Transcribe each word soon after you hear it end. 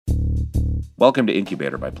Welcome to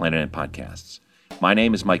Incubator by Planet Ant Podcasts. My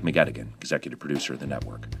name is Mike McGettigan, executive producer of the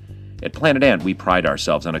network. At Planet Ant, we pride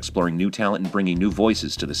ourselves on exploring new talent and bringing new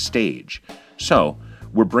voices to the stage. So,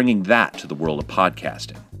 we're bringing that to the world of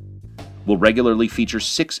podcasting. We'll regularly feature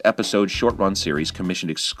 6-episode short-run series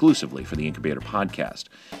commissioned exclusively for the Incubator podcast.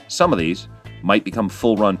 Some of these might become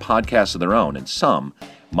full-run podcasts of their own, and some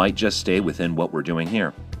might just stay within what we're doing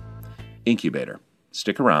here. Incubator.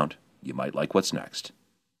 Stick around. You might like what's next.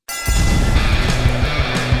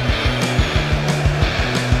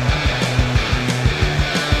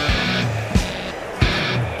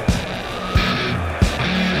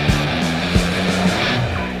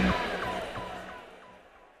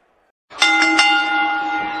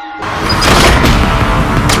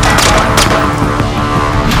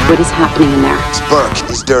 What is happening in there? It's Burke.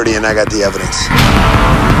 He's dirty and I got the evidence.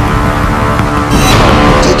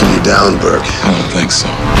 Taking you down, Burke. I don't think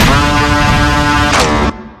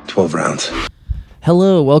so. 12 rounds.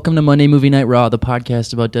 Hello, welcome to Monday Movie Night Raw, the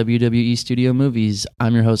podcast about WWE studio movies.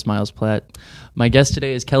 I'm your host, Miles Platt. My guest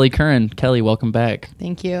today is Kelly Curran. Kelly, welcome back.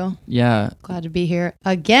 Thank you. Yeah. Glad to be here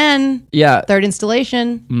again. Yeah. Third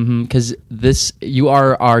installation. Because you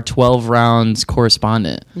are our 12 rounds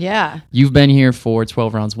correspondent. Yeah. You've been here for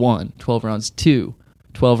 12 rounds 1, 12 rounds 2,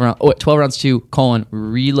 12 rounds 2,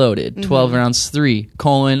 reloaded, 12 rounds 3,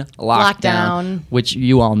 lockdown, which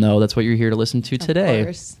you all know. That's what you're here to listen to today. Of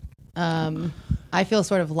course. I feel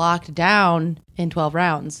sort of locked down in 12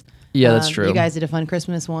 rounds. Yeah, that's true. You guys did a fun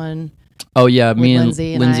Christmas one. Oh, yeah. Me and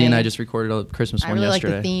Lindsay and I just recorded a Christmas one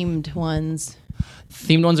yesterday. I really like the themed ones.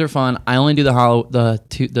 Themed ones are fun. I only do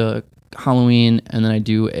the Halloween, and then I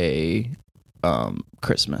do a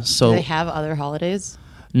Christmas. So Do they have other holidays?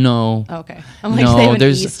 No. Okay. I'm like, they have an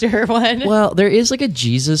Easter one. Well, there is like a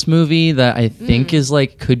Jesus movie that I think is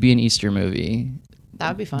like, could be an Easter movie. That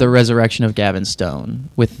would be fun. The Resurrection of Gavin Stone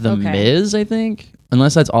with The Miz, I think.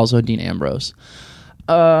 Unless that's also Dean Ambrose.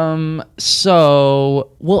 But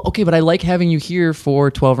I like having you here for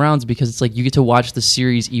 12 rounds because it's like you get to watch the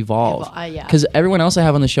series evolve. Yeah. Because everyone else I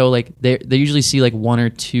have on the show, like they usually see like 1 or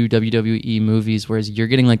 2 WWE movies, whereas you're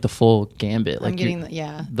getting like the full gambit. Like I'm getting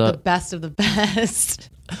the best of the best.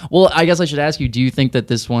 Well, I guess I should ask you, do you think that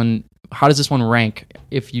this one, how does this one rank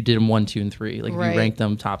if you did them 1, 2, and 3? Like if you rank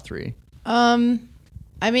them top 3?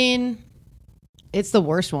 I mean, it's the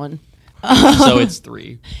worst one. So it's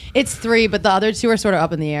 3. It's 3, but the other 2 are sort of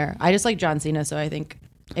up in the air. I just like John Cena, so I think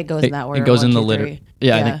it goes in that order. It goes 1, in 2, the litter. 3.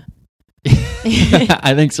 Yeah.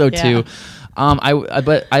 I think so too.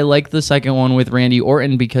 But I like the second one with Randy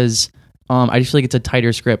Orton because I just feel like it's a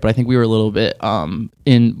tighter script. But I think we were a little bit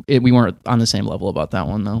we weren't on the same level about that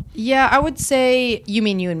one though. Yeah, I would say you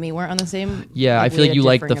mean you and me weren't on the same. Yeah, I feel like you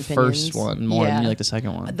like the first opinions. one more than you like the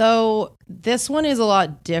second one. Though this one is a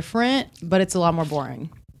lot different, but it's a lot more boring.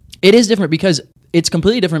 It is different because it's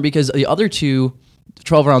completely different because the other 2,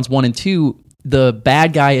 12 rounds 1 and 2, the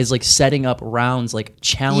bad guy is like setting up rounds like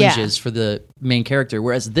challenges for the main character,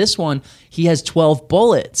 whereas this one he has 12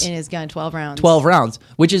 bullets in his gun, 12 rounds. 12 rounds,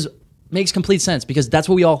 which makes complete sense because that's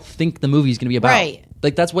what we all think the movie is going to be about. Right.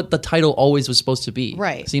 Like that's what the title always was supposed to be.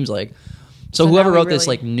 Right. Seems like. So whoever wrote this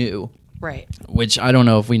like knew. Right. Which I don't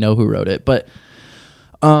know if we know who wrote it, but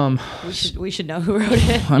we should know who wrote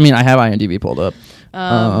it. I mean, I have IMDb pulled up.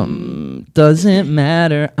 Doesn't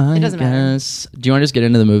matter. It doesn't matter. Do you want to just get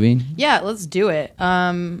into the movie? Yeah, let's do it.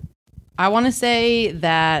 I want to say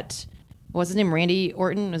that what's his name? Randy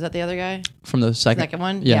Orton. Was that the other guy from the second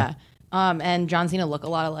one? Yeah. And John Cena look a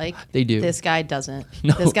lot alike. They do. This guy doesn't.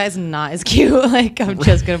 No. This guy's not as cute. Like I'm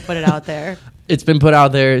just gonna put it out there. It's been put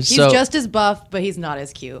out there. He's just as buff, but he's not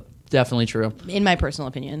as cute. Definitely true. In my personal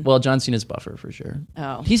opinion. Well, John Cena's buffer for sure.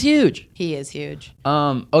 Oh. He's huge. He is huge.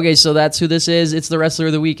 Okay, so that's who this is. It's the wrestler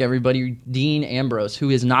of the week, everybody. Dean Ambrose, who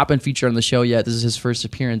has not been featured on the show yet. This is his first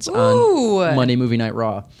appearance on Monday Movie Night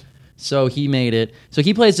Raw. So he made it. So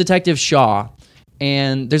he plays Detective Shaw.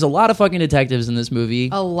 And there's a lot of fucking detectives in this movie.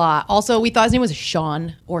 A lot. Also, we thought his name was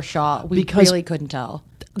Sean or Shaw. We really couldn't tell.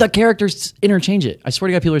 The characters interchange it. I swear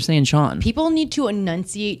to God, people are saying Sean. People need to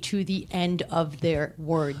enunciate to the end of their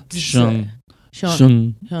words. Sean.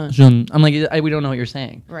 Sean. I'm like, we don't know what you're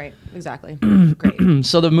saying. Right, exactly. Great.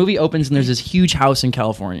 So the movie opens and there's this huge house in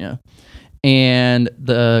California. And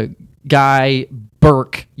the guy,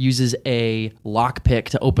 Burke, uses a lockpick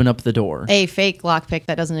to open up the door. A fake lockpick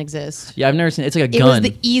that doesn't exist. Yeah, I've never seen it. It's like a gun.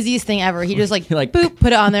 It was the easiest thing ever. He just like boop,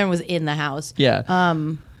 put it on there and was in the house. Yeah.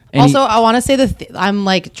 Also, I want to say I'm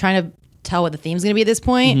like trying to tell what the theme's going to be at this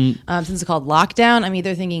point. Since it's called lockdown, I'm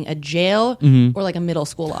either thinking a jail or like a middle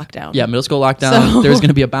school lockdown. Yeah, middle school lockdown. So, there's going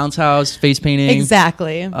to be a bounce house, face painting.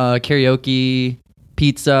 Exactly. Karaoke,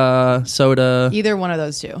 pizza, soda, Either one of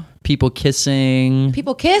those two. people kissing.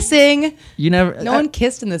 People kissing. You never. No one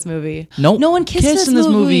kissed in this movie. Nope. No one kissed in this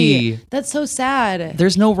movie. That's so sad.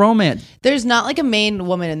 There's no romance. There's not like a main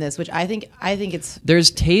woman in this, which I think it's. There's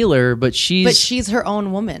Taylor, but she's her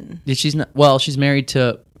own woman. she's not. Well, she's married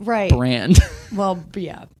to Right. Brand. Well,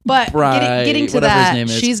 yeah. But Right, getting to whatever his that, name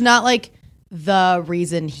is. she's not like the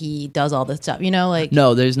reason he does all this stuff. You know, like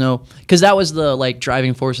No, there's no, because that was the like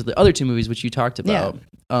driving force of the other two movies which you talked about.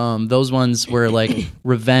 Those ones were like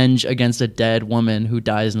revenge against a dead woman who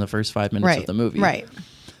dies in the first 5 minutes of the movie. Right.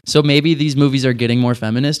 So maybe these movies are getting more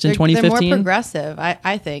feminist in 2015. They're more progressive,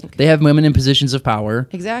 I think. They have women in positions of power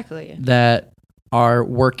Exactly. that are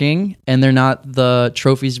working, and they're not the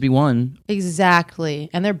trophies to be won. Exactly.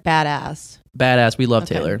 And they're badass. Badass. We love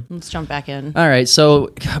Okay, Taylor. let's jump back in. All right, so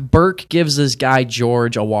Burke gives this guy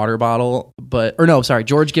George a water bottle,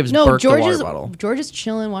 George gives Burke the water bottle. George is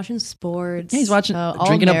chilling, watching sports. Yeah, he's watching, all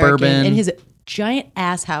drinking a American, bourbon in his giant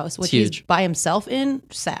ass house, which he's huge. by himself in.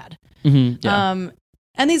 Sad. Yeah.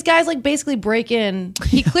 And these guys like basically break in.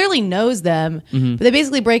 He clearly knows them, but they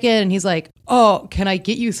basically break in, and he's like, "Oh, can I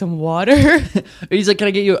get you some water?" He's like, "Can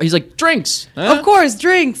I get you?" He's like, "Drinks." Huh? Of course,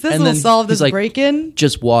 drinks. This And will then solve he's this like, break-in.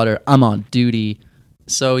 Just water. I'm on duty.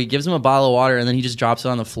 So he gives him a bottle of water, and then he just drops it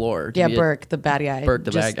on the floor. Yeah, Burke, the bad guy. Burke,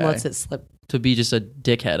 the just bad guy. lets it slip. To be just a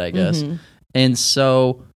dickhead, I guess. And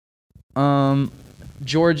so,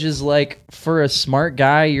 George is like, for a smart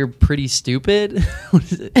guy, you're pretty stupid. What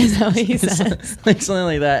is it? Is that what he says? Like something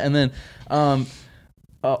like that. And then,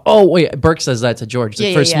 oh wait, Burke says that to George. He's like,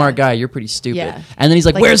 Yeah, for a yeah, smart yeah. guy, you're pretty stupid. Yeah. And then he's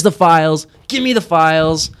like, Like- where's the files? Give me the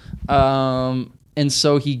files. And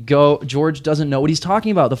so George doesn't know what he's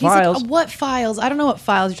talking about. The He's files. like, what files? I don't know what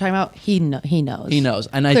files you're talking about. He knows. He knows.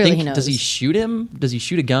 And I Clearly think, he knows. does he shoot him? Does he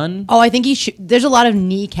shoot a gun? Oh, I think there's a lot of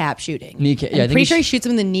kneecap shooting. Kneecap, yeah, I I'm think pretty he sure he shoots him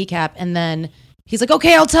in the kneecap, and then he's like,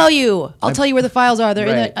 "Okay, I'll tell you. I'll tell you where the files are. They're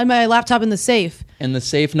Right. in my laptop in the safe." And the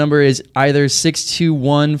safe number is either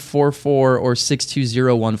 62144 or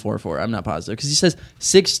 620144. I'm not positive because he says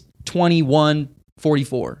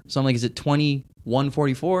 62144. So I'm like, is it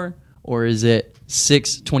 2144 or is it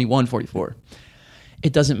 62144?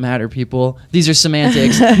 It doesn't matter, people. These are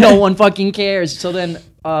semantics. No one fucking cares. So then,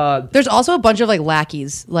 There's also a bunch of like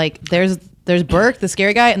lackeys. Like there's Burke, the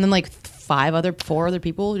scary guy, and then like four other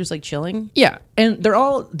people just like chilling. yeah, and they're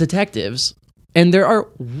all detectives. And there are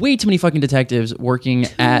way too many fucking detectives working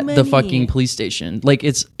at the many. fucking police station. Like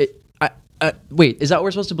wait, is that what we're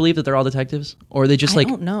supposed to believe, that they're all detectives, or are they just I like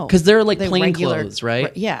don't know. because they're like They're plain regular- clothes,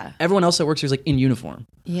 right? yeah. Everyone else that works here is like in uniform,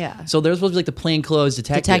 Yeah. so they're supposed to be like the plain clothes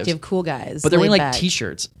detectives, Detective cool guys. but they're wearing laid like back.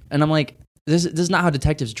 t-shirts, and I'm like, this is not how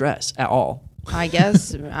detectives dress at all. I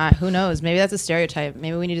guess who knows? Maybe that's a stereotype.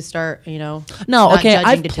 Maybe we need to start. No, not okay, judging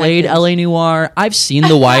I've played detectives. LA Noire. I've seen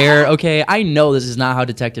The Wire. Okay, I know this is not how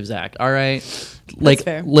detectives act. All right, like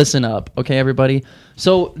fair. listen up, okay, everybody.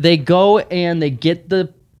 So they go and they get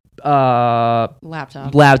the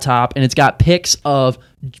laptop, and it's got pics of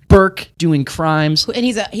Burke doing crimes. And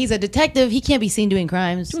he's a detective. He can't be seen doing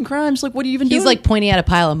crimes. Doing crimes? Like, what are you even doing? He's like pointing at a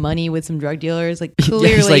pile of money with some drug dealers. Like Yeah,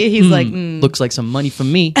 clearly, he's like, looks like some money for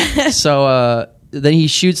me. So then he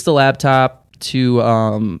shoots the laptop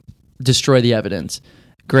to destroy the evidence.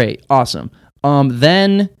 Great, awesome.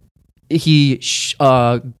 Then he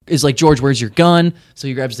is like, George, where's your gun? So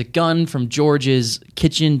he grabs the gun from George's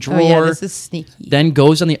kitchen drawer. oh yeah, this is sneaky. Then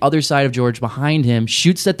goes on the other side of George behind him,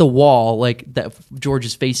 shoots at the wall like that George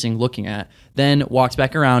is facing, looking at. Then walks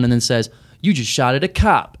back around and then says, "You just shot at a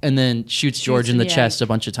cop," and then shoots George in the him, yeah. chest a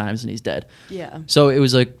bunch of times, and he's dead. Yeah. So it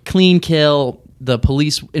was a clean kill. The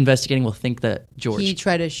police investigating will think that George. He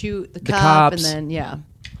tried to shoot the cop, cops. and then yeah,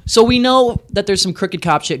 So we know that there's some crooked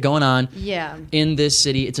cop shit going on. yeah. In this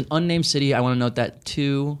city. It's an unnamed city. I want to note that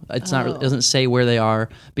too. It's not. Oh. It doesn't say where they are,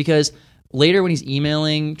 because later when he's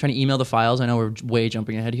trying to email the files, I know we're way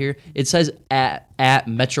jumping ahead here. It says at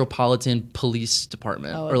Metropolitan Police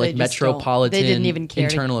Department, Oh, or like they just don't- Metropolitan They didn't even care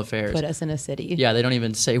Internal to Affairs. put us in a city. Yeah, they don't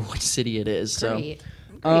even say what city it is. Great.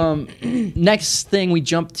 So, next thing, we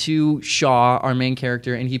jump to Shaw, our main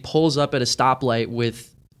character, and he pulls up at a stoplight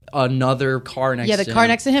with another car next to Yeah, him. the car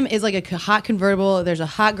next to him is like a hot convertible. There's a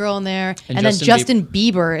hot girl in there, And and then Justin Justin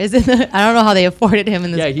Bieber is in. I don't know how they afforded him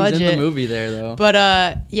in this Yeah, he's budget. in the movie there though. But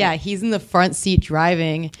yeah, he's in the front seat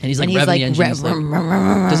driving, And he's like revving the engine. He's like,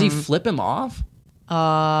 does he flip him off? Or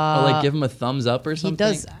like give him a thumbs up or he something?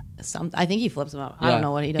 does some. I think he flips him up. I Yeah. don't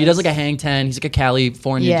know what he does. He does like a hang 10. He's like a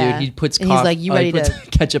California Yeah. dude. He puts And he's like, "You ready he puts to-"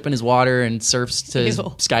 ketchup in his water and surfs to his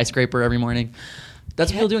Ew. skyscraper every morning.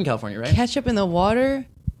 That's what people do in California, right? ketchup in the water.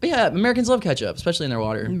 But yeah, Americans love ketchup, especially in their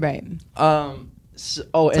water. Right. And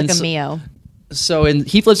Like a so, Mio. So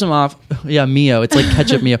he flips him off. Yeah, Mio. It's like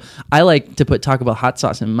ketchup Mio. I like to put Taco Bell hot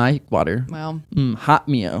sauce in my water. Wow. Hot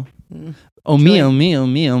Mio. Oh, Mio,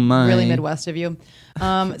 my. Really Midwest of you.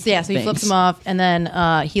 So he flips him off, and then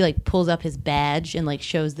he like pulls up his badge and like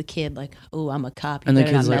shows the kid like, "Oh, I'm a cop. You And the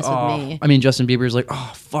better kid's not like, mess oh. with me." I mean, Justin Bieber's like,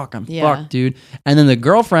 oh, fuck, I'm Yeah. fucked, dude. And then his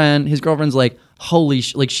girlfriend's like, holy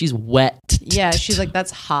like she's wet. Yeah, she's like,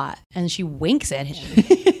 "That's hot," and she winks at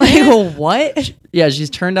him. Like, what? Yeah, she's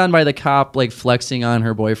turned on by the cop like flexing on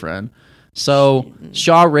her boyfriend. So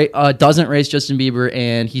Shaw doesn't race Justin Bieber,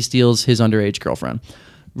 and he steals his underage girlfriend.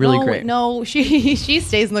 Really great. No, she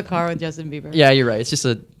stays in the car with Justin Bieber. Yeah, you're right. It's just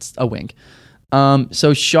a wink.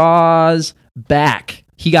 So Shaw's back.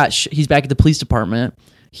 He's back at the police department.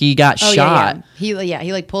 He got shot. Yeah.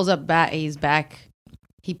 He like pulls up back. He's back.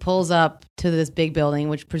 He pulls up to this big building,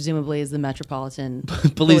 which presumably is the Metropolitan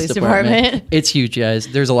Police Department. It's huge, guys.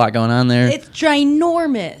 There's a lot going on there. It's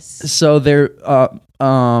ginormous. So they're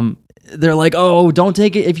like, oh, don't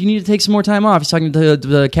take it. If you need to take some more time off, he's talking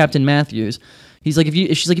to Captain Matthews. He's like,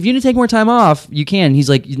 she's like, if you need to take more time off, you can. He's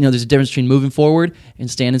like, there's a difference between moving forward and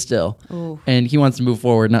standing still. Ooh. And he wants to move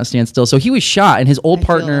forward, not stand still. So he was shot, and his old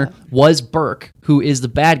partner was Burke, who is the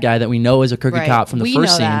bad guy that we know is a crooked cop from the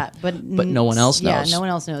first scene. That, but no one else knows. Yeah, no one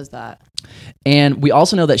else knows that. And we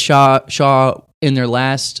also know that Shaw in their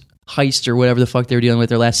last heist or whatever the fuck they were dealing with,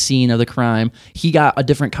 their last scene of the crime, he got a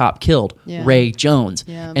different cop killed, Ray Jones.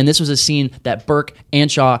 Yeah. And this was a scene that Burke and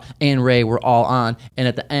Shaw and Ray were all on. And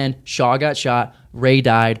at the end, Shaw got shot, Ray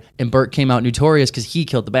died, and Burke came out notorious because he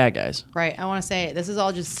killed the bad guys. Right. I want to say this is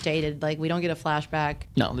all just stated. Like, we don't get a flashback.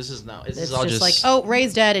 No, this is no. It's all just like, oh,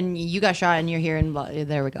 Ray's dead and you got shot and you're here and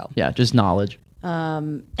there we go. Yeah, just knowledge.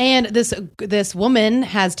 And this woman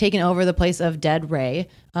has taken over the place of dead Ray.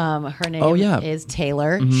 Her name is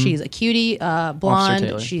Taylor. Mm-hmm. She's a cutie,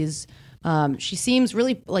 blonde. She seems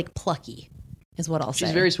really like plucky, is what I'll say.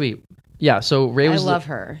 She's very sweet. Yeah, so Ray was. I love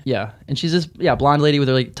her. Yeah, and she's this blonde lady with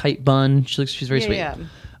her like tight bun. She's very sweet. Yeah.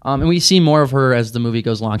 And we see more of her as the movie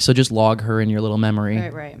goes along. So just log her in your little memory.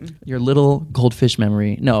 Right. Your little goldfish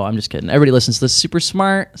memory. No, I'm just kidding. Everybody listens to this. Super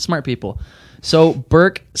smart people. So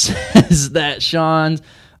Burke says that Sean's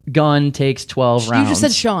gun takes 12 rounds. You just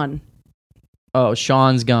said Sean. Oh,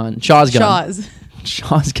 Sean's gun. Shaw's gun.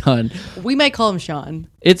 Shaw's gun. We might call him Sean.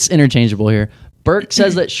 It's interchangeable here. Burke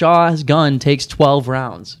says that Shaw's gun takes 12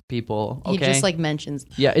 rounds, people. Okay? He just like mentions.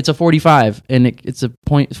 Yeah, it's a 45, and it's a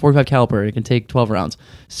 .45 caliber. It can take 12 rounds.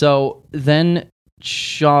 So then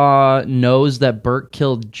Shaw knows that Burke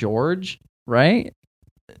killed George, right?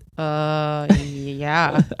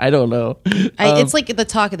 Yeah. I don't know. It's like the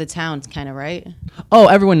talk of the town, kind of, right? Oh,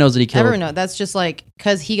 everyone knows that he killed. Everyone knows. That's just like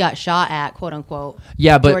because he got shot at, quote unquote.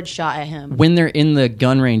 Yeah, but George shot at him. When they're in the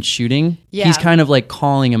gun range shooting, he's kind of like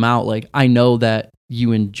calling him out. Like, I know that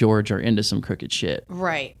you and George are into some crooked shit.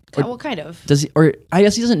 Right. Well, kind of. Does he? Or I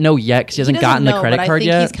guess he doesn't know yet because he hasn't gotten the credit card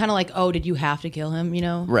yet. I think he's kind of like, oh, did you have to kill him?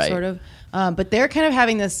 Right. Sort of. But they're kind of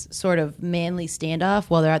having this sort of manly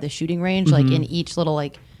standoff while they're at the shooting range, like in each little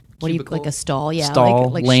like. What do you like a stall? Yeah,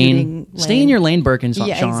 like lane. Stay in your lane, Burke and Shaw.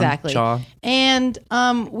 Yeah, exactly. Shaw. And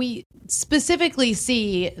we specifically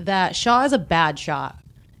see that Shaw is a bad shot.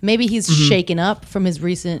 Maybe he's shaken up from his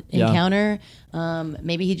recent encounter.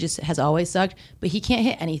 Maybe he just has always sucked, but he can't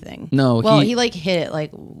hit anything. No, well, he like hit it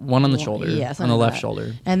like one on the shoulder, on the left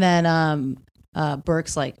shoulder, and then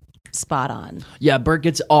Burke's like spot on. Yeah, Burke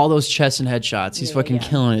gets all those chest and head shots. He's fucking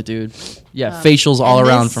killing it, dude. Yeah, facials all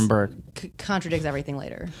around from Burke. Contradicts everything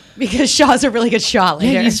later because Shaw's a really good shot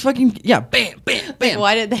later. Yeah, he's fucking bam, bam, bam. Like,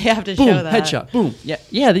 why did they have to boom, show that? Headshot, boom. Yeah.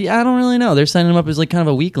 I don't really know. They're setting him up as like kind of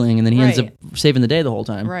a weakling, and then he ends up saving the day the whole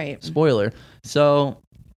time. Right. Spoiler. So,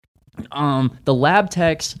 the lab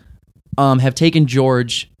techs have taken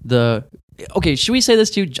George. Okay, should we say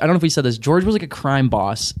this too? I don't know if we said this. George was like a crime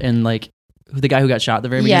boss, and like the guy who got shot at the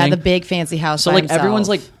very beginning. Yeah, the big fancy house. So by like himself. Everyone's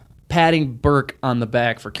like patting Burke on the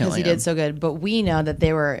back for killing him because he did so good. But we know that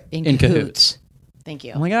they were in cahoots. Thank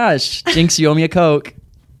you. Oh my gosh, Jinx, you owe me a Coke.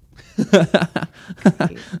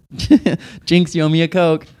 Jinx, you owe me a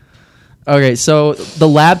Coke. Okay, so the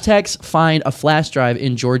lab techs find a flash drive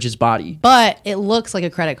in George's body, but it looks like a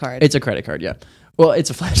credit card. It's a credit card, yeah. Well, it's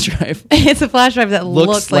a flash drive. It's a flash drive that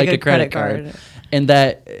looks like a credit card. And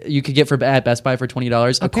that you could get at Best Buy for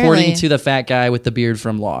 $20, according to the fat guy with the beard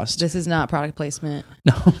from Lost. This is not product placement.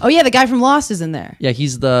 No. Oh yeah, the guy from Lost is in there. Yeah,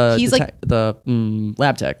 he's the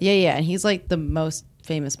lab tech. Yeah, and he's like the most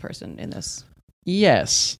famous person in this.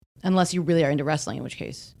 Yes. Unless you really are into wrestling, in which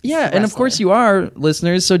case. Yeah, and of course you are,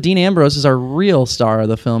 listeners. So Dean Ambrose is our real star of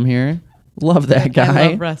the film here. Love that guy. I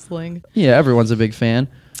love wrestling. Yeah, everyone's a big fan.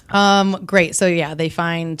 Great. So yeah, they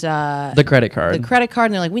find the credit card.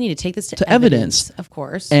 And they're like, we need to take this to evidence. Of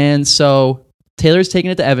course. And so Taylor's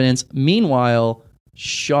taking it to evidence. Meanwhile,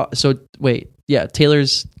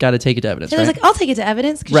 Taylor's got to take it to evidence. Taylor's right? like, I'll take it to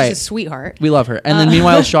evidence because she's a sweetheart. We love her. And then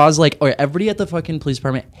meanwhile, Shaw's like, everybody at the fucking police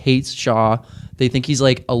department hates Shaw. They think he's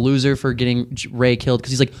like a loser for getting Ray killed because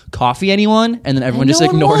he's like, coffee anyone? And then everyone just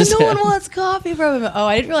ignores him. No one wants coffee from him. Oh,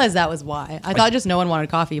 I didn't realize that was why. I thought just no one wanted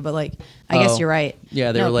coffee, but like, I guess you're right.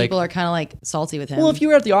 Yeah, they were like, people are kind of like salty with him. Well, if you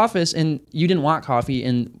were at the office and you didn't want coffee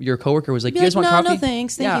and your coworker was like, you guys want coffee? No,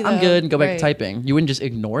 thanks. Thank you, I'm good. And go back to typing. You wouldn't just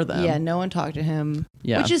ignore them. Yeah, no one talked to him.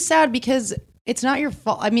 Yeah. Which is sad because it's not your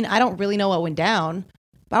fault. I mean, I don't really know what went down,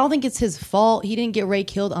 but I don't think it's his fault. He didn't get Ray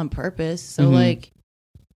killed on purpose. So like,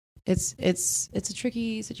 it's a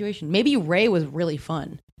tricky situation. Maybe Ray was really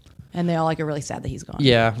fun, and they all like are really sad that he's gone.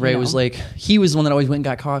 Yeah, Ray was like, he was the one that always went and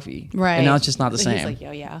got coffee, right? And now it's just not the same. He's like,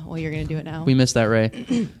 oh yeah, well you're gonna do it now. We missed that,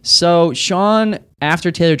 Ray. So Sean,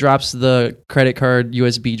 after Taylor drops the credit card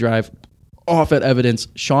USB drive off at evidence,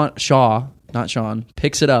 Shaw, not Sean,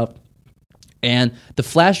 picks it up. And the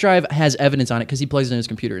flash drive has evidence on it because he plugs it in his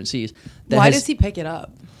computer and sees. Why does he pick it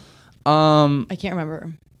up? I can't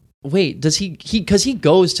remember. Wait, does he? Because he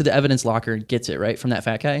goes to the evidence locker and gets it right from that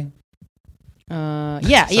fat guy.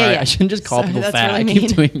 Yeah. I shouldn't just call people fat. Really I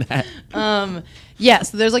keep doing that. Yeah.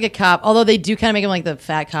 So there's like a cop, although they do kind of make him like the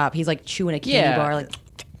fat cop. He's like chewing a candy bar, like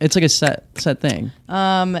it's like a set thing.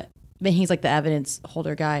 But he's like the evidence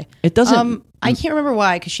holder guy. It doesn't. I can't remember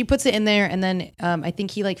why, because she puts it in there, and then I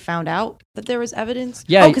think he like found out that there was evidence.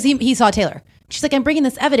 Yeah. because he saw Taylor. She's like, I'm bringing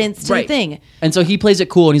this evidence to the thing. And so he plays it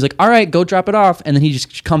cool, and he's like, all right, go drop it off. And then he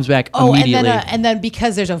just comes back immediately. And then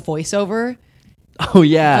because there's a voiceover. Oh,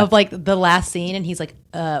 yeah. Of like the last scene, and he's like,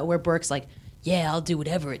 where Burke's like, yeah, I'll do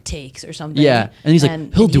whatever it takes or something. Yeah. And he's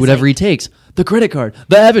like, he'll do whatever he takes. The credit card,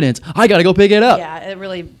 the evidence. I got to go pick it up. Yeah, it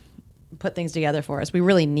really put things together for us. We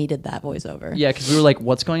really needed that voiceover. Yeah, because we were like,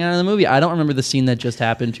 what's going on in the movie? I don't remember the scene that just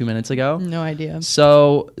happened 2 minutes ago. No idea.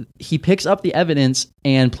 So he picks up the evidence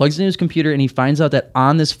and plugs it in his computer, and he finds out that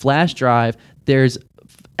on this flash drive, there's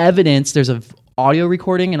evidence, there's a audio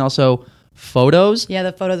recording and also photos. Yeah,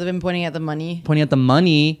 the photos of him pointing at the money. Pointing at the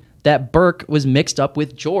money that Burke was mixed up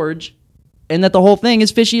with George, and that the whole thing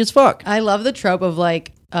is fishy as fuck. I love the trope of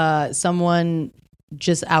like someone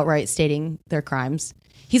just outright stating their crimes.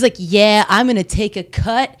 He's like, yeah, I'm going to take a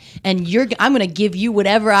cut and I'm going to give you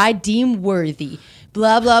whatever I deem worthy.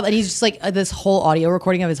 Blah, blah. And he's just like this whole audio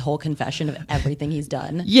recording of his whole confession of everything he's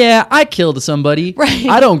done. Yeah, I killed somebody. Right.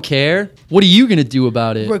 I don't care. What are you going to do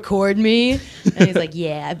about it? Record me. And he's like,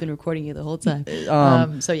 yeah, I've been recording you the whole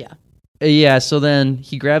time. So yeah. Yeah, so then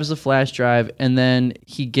he grabs the flash drive and then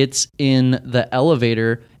he gets in the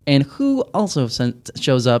elevator. And who also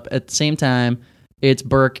shows up at the same time? It's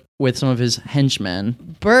Burke with some of his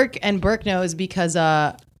henchmen. Burke knows because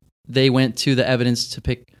they went to the evidence to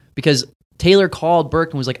pick, because Taylor called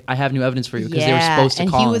Burke and was like, I have new evidence for you, because they were supposed to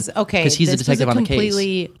call him. And he was, okay, because he's a detective on the case.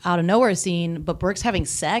 Completely out of nowhere scene, but Burke's having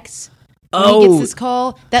sex when he gets this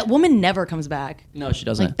call. That woman never comes back. No, she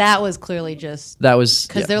doesn't. Like, that was clearly just... That was...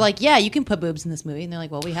 Because they're like, yeah, you can put boobs in this movie. And they're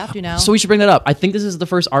like, well, we have to now. So we should bring that up. I think this is the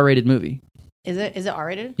first R-rated movie. Is it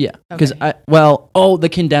R-rated? Yeah, because The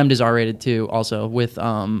Condemned is R-rated too, also with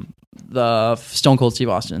the Stone Cold Steve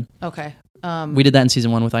Austin. Okay, we did that in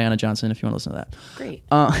season 1 with Ayanna Johnson. If you want to listen to that, great.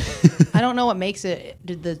 I don't know what makes it.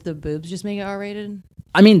 Did the boobs just make it R-rated?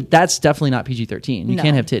 I mean, that's definitely not PG-13. You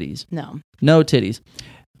can't have titties. No titties.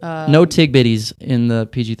 No tig bitties in the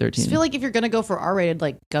PG-13. I just feel like if you're gonna go for R-rated,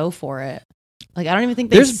 like go for it. Like I don't even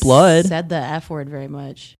think there's blood. Said the F word very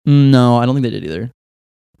much. No, I don't think they did either.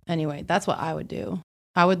 Anyway, that's what I would do.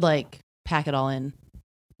 I would like pack it all in.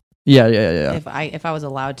 Yeah. If I was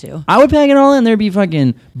allowed to, I would pack it all in. There'd be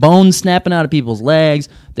fucking bones snapping out of people's legs.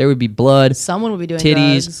 There would be blood. Someone would be doing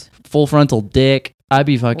titties, drugs. Full frontal dick. I'd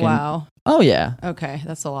be fucking. Wow. Oh yeah. Okay,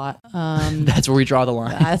 that's a lot. That's where we draw the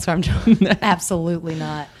line. That's where I'm drawing. Absolutely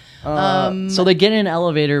not. So they get in an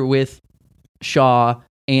elevator with Shaw,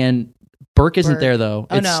 and Burke isn't there though.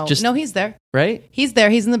 Oh, no, he's there. Right? He's there.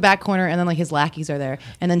 He's in the back corner, and then like his lackeys are there,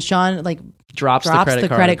 and then Sean like drops the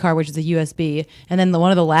credit card, which is a USB, and then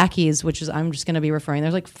one of the lackeys, which is I'm just going to be referring.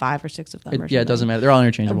 There's like 5 or 6 of them. It doesn't matter. They're all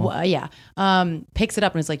interchangeable. Picks it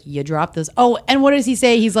up and it's like, you dropped this. Oh, and what does he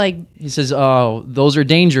say? He says, oh, those are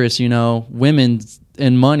dangerous. Women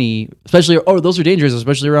and money, especially. Oh, those are dangerous,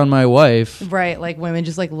 especially around my wife. Right, like women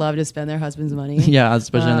just like love to spend their husband's money. Yeah,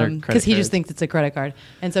 especially on their credit because he just thinks it's a credit card,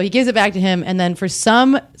 and so he gives it back to him. And then for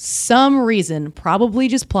some reason, probably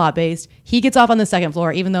just plot based, he gets off on the second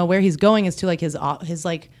floor, even though where he's going is to like his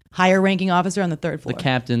like higher ranking officer on the third floor, the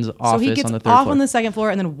captain's office. So he gets on the third off floor. On the second floor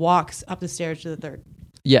and then walks up the stairs to the third.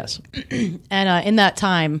 Yes. And in that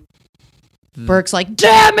time, Burke's like,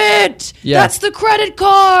 damn it! Yeah. That's the credit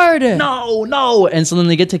card! No! And so then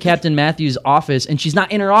they get to Captain Matthews' office, and she's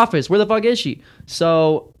not in her office. Where the fuck is she?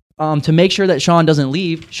 So, to make sure that Shaw, doesn't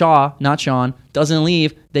leave,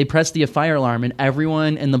 they press the fire alarm, and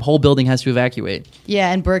everyone in the whole building has to evacuate.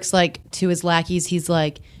 Yeah, and Burke's like, to his lackeys, he's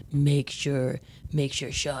like, make sure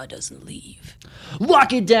Shaw doesn't leave.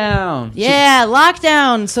 Lock it down! Yeah,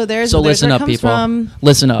 lockdown! So listen up, people.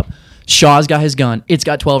 Listen up. Shaw's got his gun. It's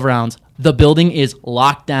got 12 rounds. The building is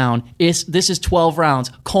locked down. This is 12 rounds,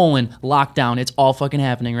 lockdown. It's all fucking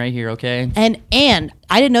happening right here, okay? And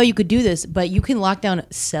I didn't know you could do this, but you can lock down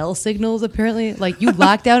cell signals, apparently. Like, you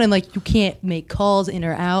lock down and, like, you can't make calls in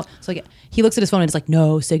or out. So, like, he looks at his phone and it's like,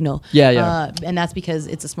 no signal. Yeah. And that's because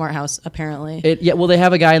it's a smart house, apparently. Well, they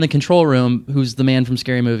have a guy in the control room who's the man from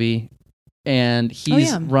Scary Movie. And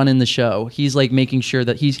he's running the show. He's like making sure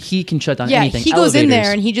that he can shut down anything. He goes in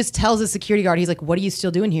there and he just tells the security guard, he's like, what are you still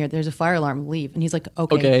doing here? There's a fire alarm, leave. And he's like,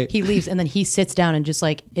 okay. He leaves and then he sits down and just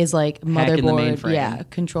like is like motherboard,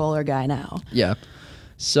 controller guy now. Yeah.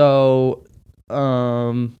 So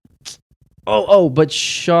but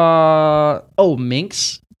Shaw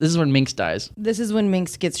Minx. This is when Minx dies. This is when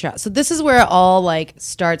Minx gets shot. So this is where it all like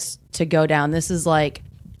starts to go down. This is like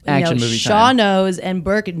action movie Shaw time. knows and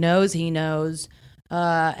Burke knows he knows.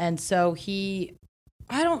 And so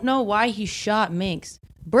I don't know why he shot Minx.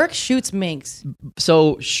 Burke shoots Minx.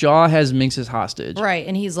 So Shaw has Minx as hostage. Right.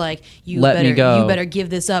 And he's like, Let me go. You better give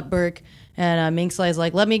this up, Burke. And Minx is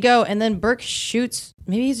like, let me go. And then Burke shoots.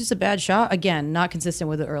 Maybe he's just a bad shot. Again, not consistent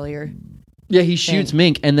with the earlier. Yeah, he shoots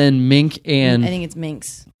Mink, and then Mink and... I think it's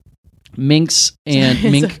Minx. Minx and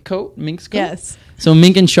Mink coat? Minx coat? Yes. So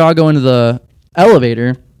Mink and Shaw go into the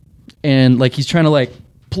elevator, and like he's trying to like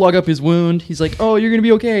plug up his wound. He's like, "Oh, you're gonna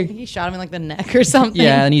be okay." He shot him in like the neck or something.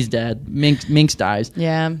 Yeah, and he's dead. Minx dies.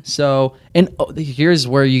 Yeah. So, and here's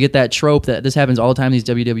where you get that trope that this happens all the time in these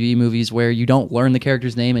WWE movies where you don't learn the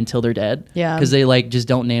character's name until they're dead. Yeah. Because they like just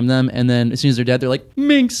don't name them, and then as soon as they're dead, they're like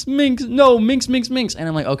Minx, Minx, no, Minx, Minx, Minx, and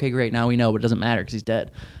I'm like, okay, great, now we know, but it doesn't matter because he's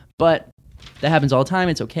dead. But that happens all the time.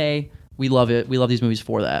 It's okay. We love it. We love these movies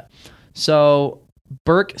for that. So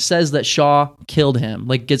Burke says that Shaw killed him,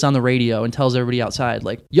 like gets on the radio and tells everybody outside,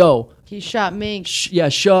 like, yo, he shot Minx.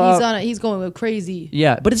 Shaw. He's going crazy.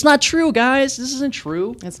 Yeah, but it's not true, guys. This isn't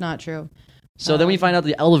true. It's not true. So then we find out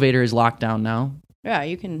the elevator is locked down now. Yeah,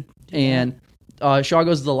 you can. And Shaw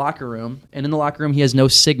goes to the locker room, and in the locker room he has no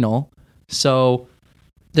signal. So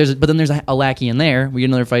but then there's a lackey in there. We get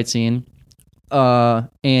another fight scene. And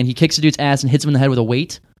he kicks the dude's ass and hits him in the head with a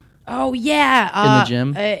weight. Oh yeah, in the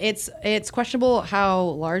gym. It's questionable how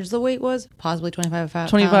large the weight was. Possibly 25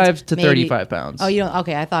 pounds. 25 to 35 pounds. Oh, you don't.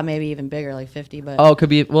 Okay, I thought maybe even bigger, like 50. But it could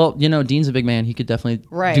be. Well, Dean's a big man. He could definitely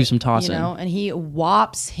do some tossing. And he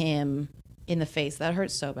whops him in the face. That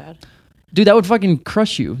hurts so bad. Dude, that would fucking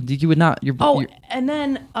crush you. You would not. And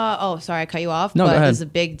then, sorry, I cut you off. No, but go ahead. This is a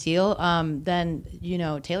big deal. Then,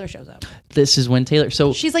 Taylor shows up. This is when Taylor,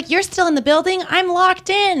 she's like, you're still in the building? I'm locked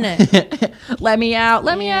in. Let me out.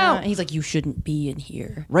 Let me out. And he's like, you shouldn't be in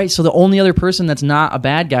here. Right. So the only other person that's not a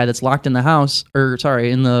bad guy that's locked in the house,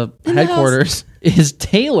 in the headquarters is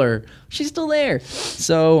Taylor. She's still there.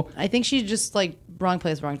 So I think she's just like, wrong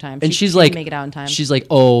place, wrong time. And she's like, make it out in time. She's like,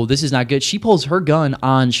 oh, this is not good. She pulls her gun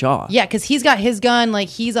on Shaw. Yeah, because he's got his gun. Like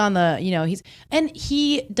he's on the, and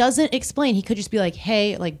he doesn't explain. He could just be like,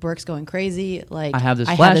 hey, like Burke's going crazy. Like I have this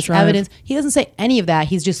evidence. He doesn't say any of that.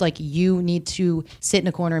 He's just like, you need to sit in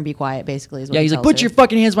a corner and be quiet. Basically, is what he's like, put your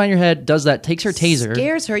fucking hands behind your head. Does that? Takes her taser.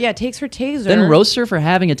 Scares her. Yeah, takes her taser. Then roasts her for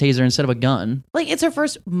having a taser instead of a gun. Like it's her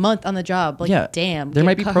first month on the job. Like, damn. There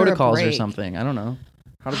might be protocols or something. I don't know.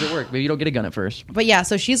 How does it work? Maybe you don't get a gun at first. But yeah,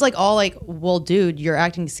 so she's like all like, well, dude, you're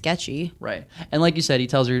acting sketchy. Right. And like you said, he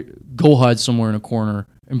tells her, go hide somewhere in a corner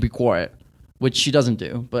and be quiet, which she doesn't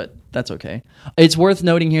do, but that's okay. It's worth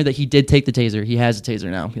noting here that he did take the taser. He has a taser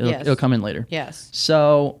now. It'll come in later. Yes.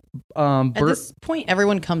 So at this point,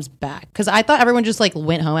 everyone comes back. Because I thought everyone just like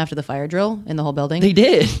went home after the fire drill in the whole building. They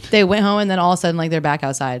did. They went home and then all of a sudden like they're back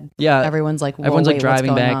outside. Yeah. Everyone's like,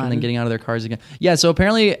 driving back and then getting out of their cars again. Yeah. So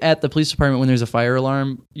apparently at the police department, when there's a fire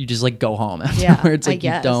alarm, you just like go home afterwards. Like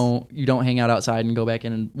you don't hang out outside and go back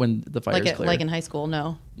in when the fire's clear. Like in high school,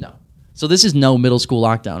 no. So this is no middle school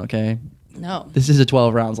lockdown, okay? No. This is a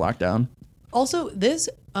 12 rounds lockdown. Also, this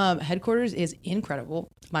headquarters is incredible,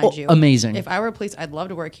 mind you. Amazing. If I were a police, I'd love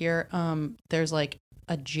to work here. There's like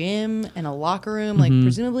a gym and a locker room, like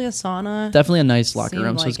presumably a sauna. Definitely a nice locker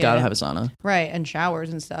room, so it's got to have a sauna. Right, and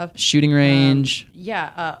showers and stuff. Shooting range.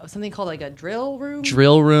 Something called like a drill room.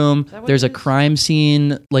 Drill room. There's a crime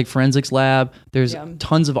scene, like forensics lab. There's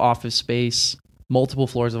tons of office space. multiple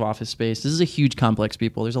floors of office space. This is a huge complex,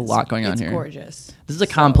 people. There's a lot going on here. It's gorgeous. This is a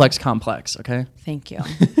complex, okay? Thank you.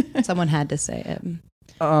 Someone had to say it.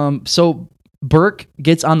 So Burke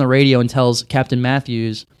gets on the radio and tells Captain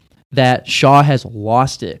Matthews that Shaw has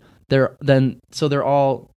lost it. They're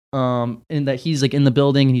all and that he's like in the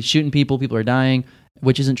building and he's shooting people. People are dying,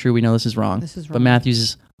 which isn't true. We know this is wrong. But Matthews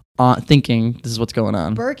is thinking this is what's going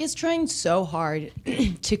on. Burke is trying so hard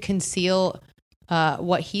to conceal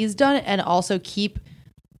what he's done and also keep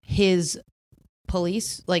his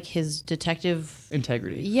police, like his detective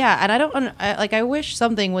integrity. Yeah, and I wish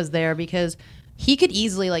something was there because he could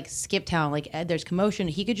easily like skip town. Like there's commotion,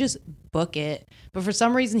 he could just book it. But for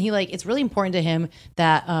some reason, it's really important to him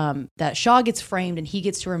that that Shaw gets framed and he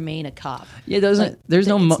gets to remain a cop. Yeah, it doesn't. There's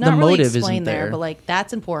no the really motive isn't there. But like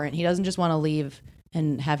that's important. He doesn't just want to leave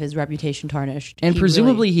and have his reputation tarnished. And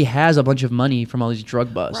presumably he has a bunch of money from all these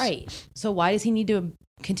drug busts. Right. So why does he need to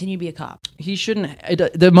continue to be a cop? He shouldn't.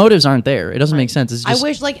 The motives aren't there. It doesn't make sense. It's just, I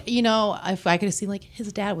wish, like, if I could have seen, like,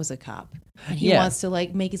 his dad was a cop and he wants to,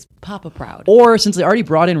 like, make his papa proud. Or since they already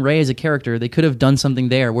brought in Ray as a character, they could have done something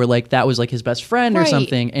there where, like, that was, like, his best friend or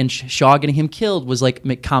something, and Shaw getting him killed was, like,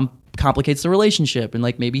 complicates the relationship, and,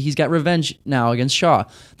 like, maybe he's got revenge now against Shaw.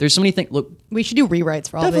 There's so many things. Look, we should do rewrites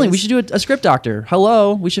for all definitely, this. we should do a script doctor.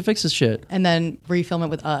 Hello, we should fix this shit. And then refilm it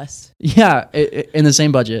with us. Yeah, in the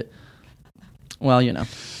same budget. Well, now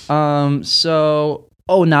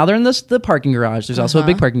they're in the parking garage. There's also a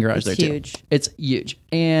big parking garage there huge. Too. It's huge.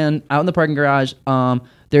 And out in the parking garage,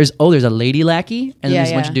 there's a lady lackey and there's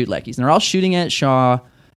a bunch of dude lackeys. And they're all shooting at Shaw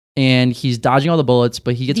and he's dodging all the bullets,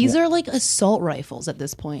 but he gets... These are like assault rifles at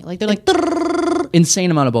this point. Like they're like... Insane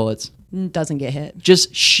amount of bullets. Doesn't get hit.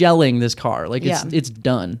 Just shelling this car. Like it's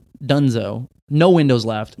done. Dunzo. No windows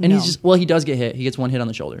left. And he's just... Well, he does get hit. He gets one hit on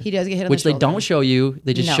the shoulder. He does get hit on the shoulder. Which they don't show you.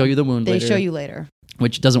 They just show you the wound later. They show you later.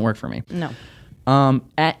 Which doesn't work for me. No.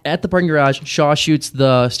 At the parking garage, Shaw shoots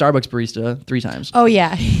the Starbucks barista 3 times. Oh,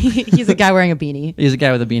 yeah. He's a guy wearing a beanie. He's a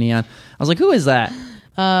guy with a beanie on. I was like, who is that?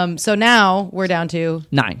 So now we're down to...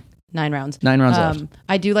 9 rounds. 9 rounds left.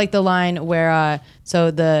 I do like the line where so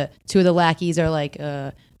the 2 of the lackeys are like...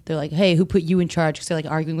 they're like, hey, who put you in charge? Because they're like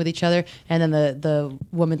arguing with each other. And then the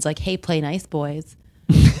woman's like, hey, play nice, boys.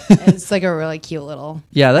 And it's like a really cute little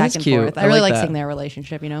that's back and cute. Forth. I really like seeing their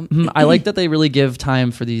relationship, I like that they really give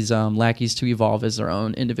time for these lackeys to evolve as their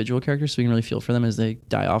own individual characters, so we can really feel for them as they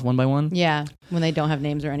die off one by one. Yeah, when they don't have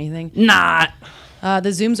names or anything. Not. The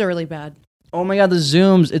zooms are really bad. Oh my god, the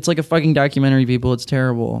zooms! It's like a fucking documentary, people. It's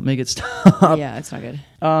terrible. Make it stop. Yeah, it's not good.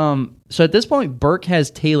 So at this point, Burke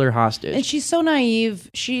has Taylor hostage, and she's so naive.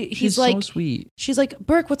 He's like so sweet. She's like,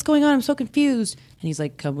 Burke, what's going on? I'm so confused. And he's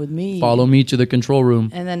like, come with me. Follow me to the control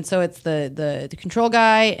room. And then so it's the control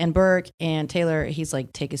guy and Burke and Taylor. He's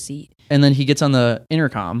like, take a seat. And then he gets on the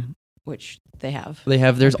intercom, which they have. There's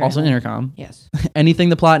apparently also an intercom. Yes. Anything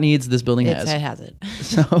the plot needs, this building has. It has it.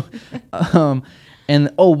 So,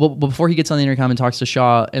 and before he gets on the intercom and talks to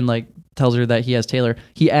Shaw and like tells her that he has Taylor,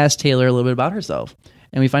 he asks Taylor a little bit about herself.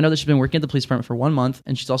 And we find out that she's been working at the police department for 1 month,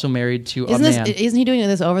 and she's also married to a man. Isn't he doing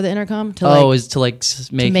this over the intercom? Is to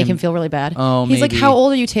make him feel really bad. Oh, he's maybe. like, how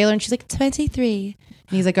old are you, Taylor? And she's like, 23.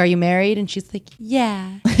 And he's like, are you married? And she's like,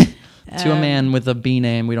 yeah. To a man with a B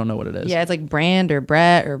name, we don't know what it is. Yeah, it's like Brand or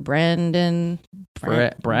Brett or Brandon.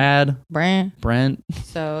 Brad. Brent.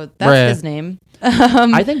 So that's his name.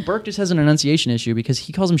 I think Burke just has an enunciation issue because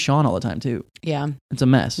he calls him Sean all the time too. Yeah, it's a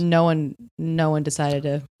mess. No one decided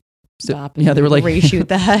to stop. Yeah, they were like, reshoot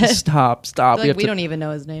that. Stop. Like, we don't even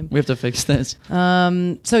know his name. We have to fix this.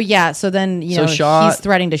 So then Shaw, he's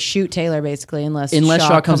threatening to shoot Taylor basically unless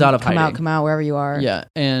Shaw comes out of hiding. Come out wherever you are. Yeah,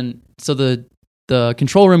 and so the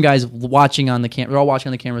control room guy's watching on the camera. They're all watching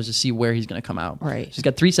on the cameras to see where he's going to come out. Right. So he's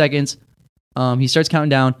got 3 seconds. He starts counting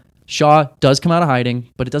down. Shaw does come out of hiding,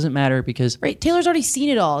 but it doesn't matter because Taylor's already seen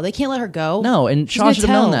it all. They can't let her go. No, and Shaw should have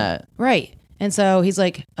known that. Right. And so he's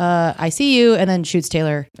like, I see you, and then shoots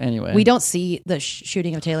Taylor. Anyway. We don't see the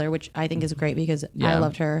shooting of Taylor, which I think is great because I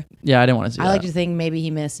loved her. Yeah, I didn't want to see that. I like to think maybe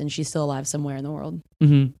he missed and she's still alive somewhere in the world.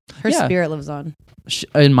 Mm-hmm. Her spirit lives on.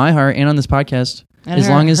 In my heart and on this podcast. And as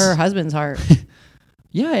long as her husband's heart.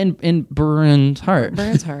 Yeah, in Burren's heart.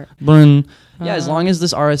 Burren. Yeah, as long as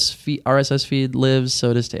this RSS feed lives,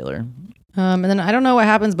 so does Taylor. And then I don't know what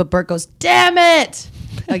happens, but Burke goes, damn it!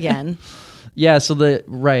 Again. Yeah, so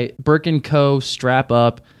Burke & Co. strap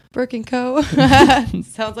up. Burke & Co.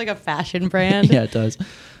 Sounds like a fashion brand. Yeah, it does.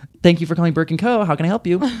 Thank you for calling Burke & Co. How can I help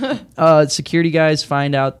you? Security guys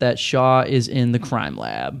find out that Shaw is in the crime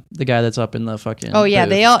lab. The guy that's up in the fucking booth.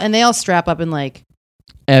 they all strap up in like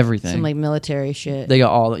everything. Some like military shit. They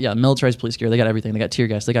got militarized police gear. They got everything. They got tear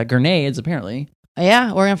gas. They got grenades, apparently.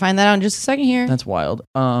 Yeah, we're gonna find that out in just a second here. That's wild.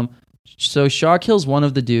 So Shaw kills one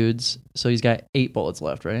of the dudes. So he's got 8 bullets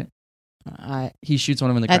left, right? He shoots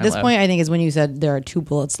one of them in the crime At this lab. point, I think is when you said there are 2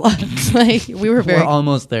 bullets left. Like we're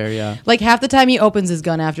almost there, yeah. Like half the time he opens his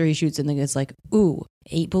gun after he shoots, and then it's like, ooh,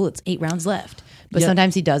 8 bullets, 8 rounds left. But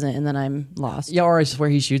sometimes he doesn't, and then I'm lost. Yeah, or I swear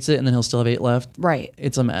he shoots it, and then he'll still have 8 left. Right.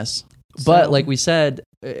 It's a mess. But like we said,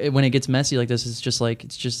 when it gets messy like this, it's just like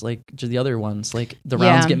the other ones. Like the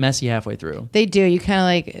rounds get messy halfway through. They do. You kind of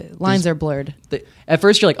like lines are blurred. At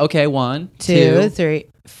first, you're like, okay, 1, 2, 3,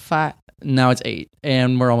 5. Now it's 8,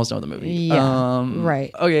 and we're almost done with the movie. Yeah,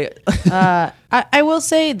 right. Okay. I will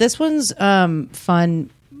say this one's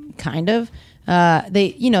fun, kind of.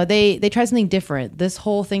 They try something different. This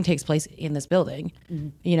whole thing takes place in this building,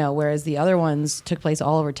 whereas the other ones took place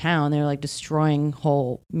all over town. They're like destroying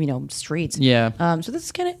whole, streets. Yeah. So this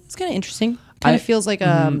is kind of interesting. Kind of feels like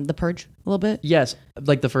The Purge a little bit. Yes,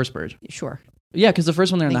 like the first Purge. Sure. Yeah, because the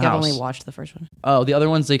first one they're in the house. I've only watched the first one. Oh, the other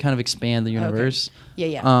ones they kind of expand the universe. Okay.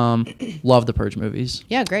 Yeah. Love the Purge movies.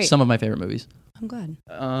 Yeah, great. Some of my favorite movies. I'm glad.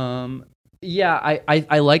 Yeah,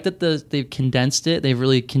 I like that they've condensed it. They've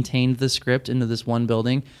really contained the script into this one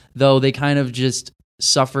building, though they kind of just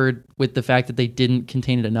suffered with the fact that they didn't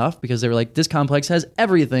contain it enough because they were like, this complex has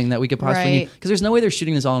everything that we could possibly need. Because there's no way they're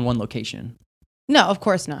shooting this all in one location. No, of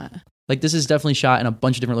course not. Like, this is definitely shot in a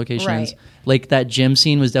bunch of different locations. Right. Like, that gym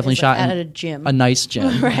scene was definitely shot at in a gym. A nice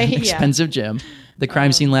gym. Right, expensive gym. The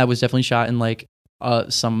crime scene lab was definitely shot in, like,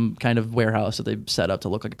 some kind of warehouse that they set up to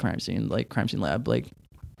look like a crime scene lab. Like,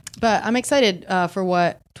 but I'm excited for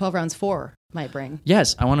what 12 Rounds 4 might bring.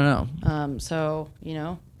 Yes, I want to know. So,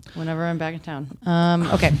 whenever I'm back in town.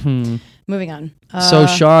 Okay, moving on. So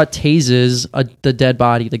Shaw tases the dead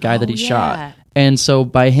body, the guy that he shot. And so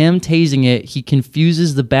by him tasing it, he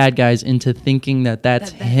confuses the bad guys into thinking that's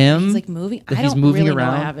him. He's like moving. That I he's don't moving really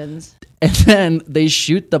around. know what happens. And then they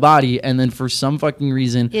shoot the body, and then for some fucking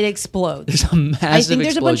reason, it explodes. There's a massive I think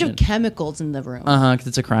there's explosion. a bunch of chemicals in the room. Because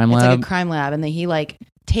it's a crime lab. It's like a crime lab, and then he like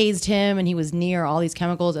tased him, and he was near all these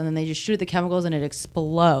chemicals, and then they just shoot the chemicals, and it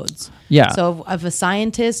explodes. Yeah. So if a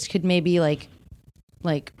scientist could maybe like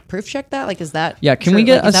proof check that, like, is that Can true? we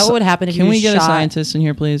get is that what would happen if can you we just get shot, a scientist in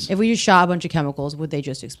here, please? If we just shot a bunch of chemicals, would they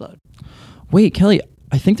just explode? Wait, Kelly,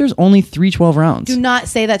 I think there's only 3 12 rounds. Do not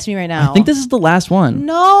say that to me right now. I think this is the last one.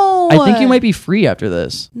 No, I think you might be free after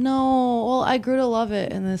this. No, well, I grew to love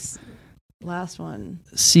it in this last one.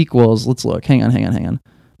 Sequels. Let's look. Hang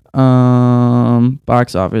on.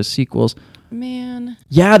 Box office sequels. Man.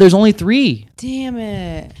 Yeah, there's only 3. Damn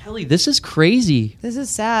it. Kelly, this is crazy. This is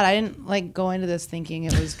sad. I didn't go into this thinking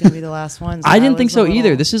it was going to be the last one. So I didn't think so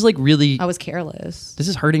either. This is really... I was careless. This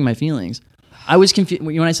is hurting my feelings. I was confused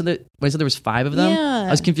when I said there was 5 of them. Yeah.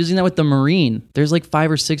 I was confusing that with the Marine. There's like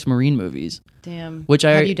 5 or 6 Marine movies. Damn.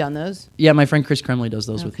 Have you done those? Yeah, my friend Chris Kremley does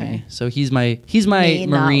those with me. So he's my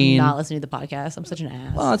Marine. Not listening to the podcast. I'm such an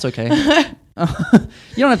ass. Well, that's okay.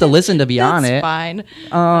 You don't have to listen to be on it. Fine.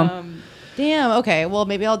 Damn. Okay. Well,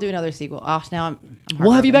 maybe I'll do another sequel. Oh, now I'm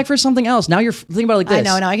we'll have you back for something else. Now you're thinking about it like this. I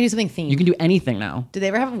know. Now I can do something themed. You can do anything now. Do they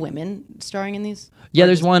ever have women starring in these? Yeah,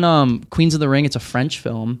 there's one, Queens of the Ring. It's a French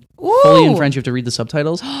film. Ooh. Fully in French. You have to read the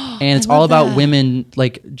subtitles. And it's all about women,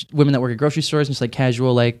 like women that work at grocery stores, and just like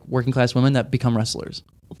casual, like working class women that become wrestlers.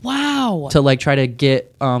 Wow. To like try to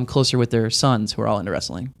get closer with their sons who are all into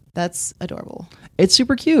wrestling. That's adorable. It's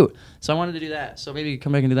super cute. So I wanted to do that. So maybe you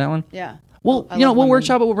come back and do that one? Yeah. Well, we'll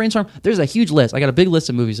workshop it, we'll brainstorm. There's a huge list. I got a big list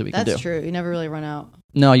of movies that we can do. That's true. You never really run out.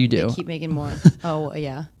 No, you do. They keep making more. Oh,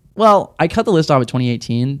 yeah. Well, I cut the list off at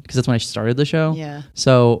 2018 because that's when I started the show. Yeah.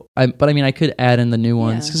 So, I could add in the new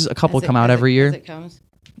ones because a couple come out every year. As it comes.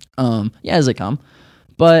 As they come.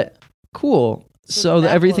 But cool. So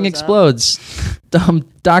everything explodes.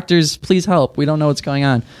 Doctors, please help. We don't know what's going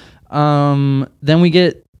on.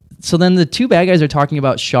 Then the 2 bad guys are talking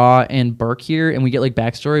about Shaw and Burke here, and we get like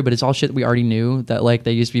backstory, but it's all shit that we already knew, that like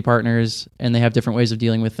they used to be partners and they have different ways of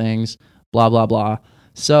dealing with things, blah, blah, blah.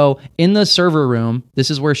 So in the server room,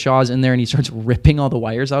 this is where Shaw's in there and he starts ripping all the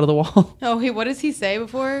wires out of the wall. Oh, what does he say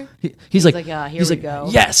before? He's like, here we go.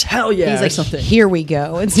 Yes, hell yeah. He's like, something. Here we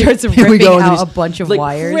go. And starts ripping out a bunch of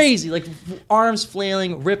wires. Crazy, like arms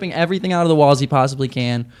flailing, ripping everything out of the walls he possibly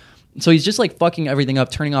can. So he's just like fucking everything up,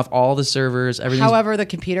 turning off all the servers. However, the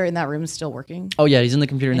computer in that room is still working. Oh yeah, he's in the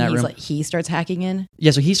computer in that room. He starts hacking in.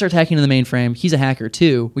 Yeah, so he starts hacking in the mainframe. He's a hacker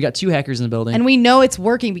too. We got 2 hackers in the building, and we know it's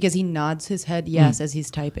working because he nods his head yes as he's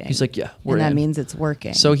typing. He's like, yeah, and that means it's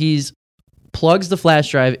working. So he's plugs the flash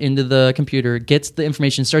drive into the computer, gets the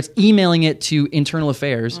information, starts emailing it to internal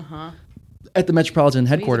affairs at the Metropolitan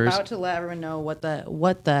headquarters. He's about to let everyone know what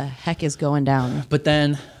the heck is going down. But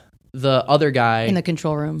then the other guy in the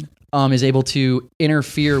control room. is able to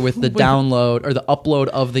interfere with the download or the upload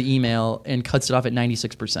of the email and cuts it off at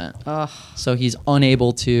 96%. So he's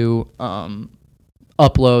unable to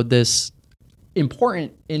upload this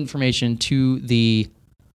important information to the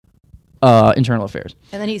internal affairs.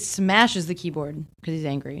 And then he smashes the keyboard because he's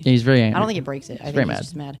angry. Yeah, he's very angry. I don't think it breaks it. I think he's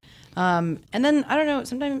just mad. And then, I don't know,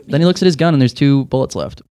 sometimes... Then he looks at his gun and there's 2 bullets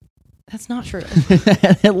left. That's not true.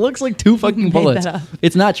 It looks like 2 fucking bullets.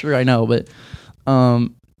 It's not true, I know, but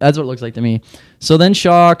that's what it looks like to me. So then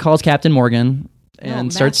Shaw calls Captain Morgan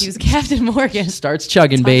and Captain Morgan starts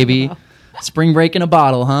chugging, baby. Spring break in a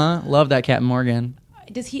bottle, huh? Love that, Captain Morgan.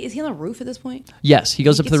 Is he on the roof at this point? Yes, he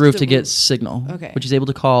goes up to the roof to get signal, which he's able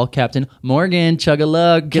to call Captain Morgan,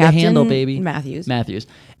 chug-a-lug, get a handle, baby. Matthews.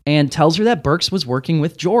 And tells her that Burks was working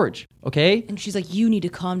with George, okay? And she's like, you need to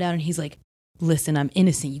calm down. And he's like, listen, I'm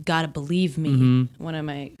innocent. You got to believe me. One of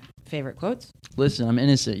my favorite quotes. Listen, I'm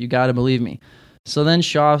innocent. You got to believe me. So then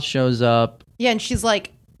Shaw shows up. Yeah, and she's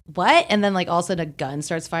like, what? And then like all of a sudden a gun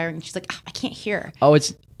starts firing. And she's like, I can't hear. Oh,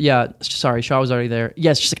 sorry, Shaw was already there.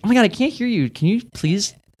 Yes, she's like, oh my God, I can't hear you. Can you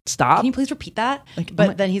please stop? Can you please repeat that?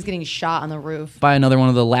 But then he's getting shot on the roof. By another one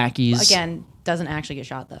of the lackeys. Again, doesn't actually get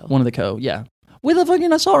shot though. One of the yeah. With a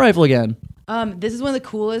fucking assault rifle again. This is one of the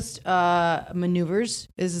coolest maneuvers.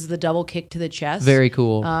 This is the double kick to the chest. Very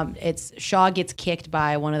cool. It's Shaw gets kicked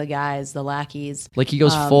by one of the guys, the lackeys. Like he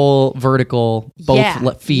goes full vertical,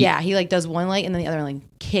 both feet. Yeah, he like does one leg and then the other leg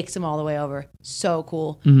kicks him all the way over. So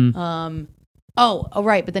cool.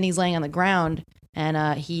 Right, but then he's laying on the ground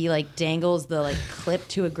and he like dangles the like clip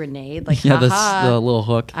to a grenade. Like the little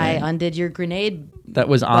hook thing. I undid your grenade that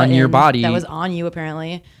was on your body. That was on you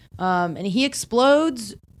apparently. And he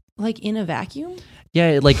explodes like in a vacuum. Yeah,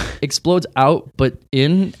 it like explodes out, but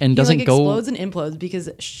in and doesn't go. Explodes and implodes because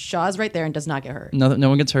Shaw's right there and does not get hurt. No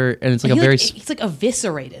one gets hurt, and it's like it's like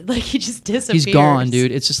eviscerated. Like he just disappears. He's gone,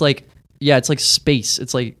 dude. It's just like it's like space.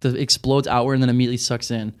 It's like the explodes outward and then immediately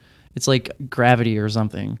sucks in. It's like Gravity or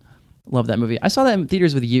something. Love that movie. I saw that in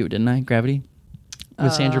theaters with you, didn't I? Gravity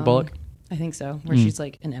with Sandra Bullock. I think so, where she's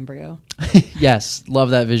like an embryo. Yes,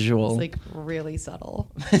 love that visual. It's like really subtle.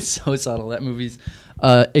 It's so subtle. That movie's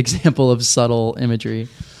example of subtle imagery.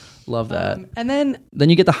 Love that. And then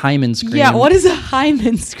you get the Hyman scream. Yeah, what is a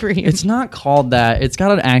Hyman scream? It's not called that. It's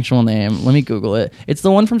got an actual name. Let me Google it. It's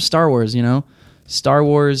the one from Star Wars, Star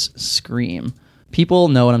Wars Scream. People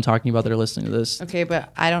know what I'm talking about that are listening to this. Okay,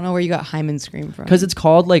 but I don't know where you got Hyman scream from. Because it's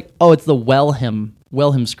called it's the Wilhelm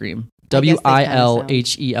scream. Wilhelm. They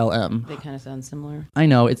kind of sound similar. I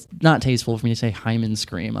know. It's not tasteful for me to say Hyman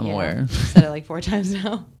scream. I'm aware. I said it like 4 times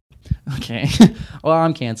now. Okay. Well,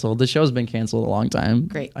 I'm canceled. The show's been canceled a long time.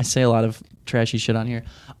 Great. I say a lot of trashy shit on here.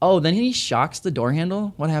 Oh, then he shocks the door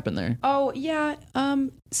handle? What happened there? Oh, yeah.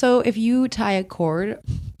 So if you tie a cord,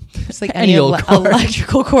 just like any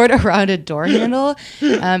electrical cord around a door handle,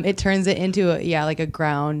 it turns it into a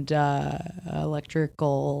ground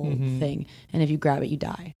electrical thing. And if you grab it, you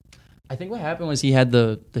die. I think what happened was he had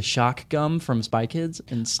the shock gum from Spy Kids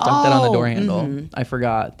and stuck that on the door handle. I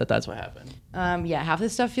forgot that's what happened. Half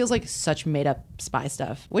this stuff feels like such made up spy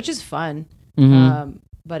stuff, which is fun.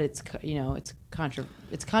 But it's it's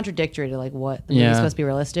contradictory to like what the movie's supposed to be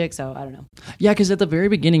realistic. So I don't know. Yeah, because at the very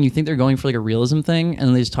beginning you think they're going for like a realism thing, and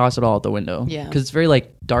then they just toss it all out the window. Yeah, because it's very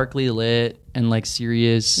like darkly lit and like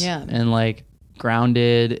serious. And like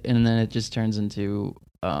grounded, and then it just turns into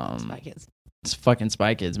Spy Kids. It's fucking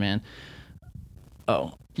Spy Kids, man.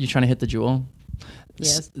 Oh, you trying to hit the jewel?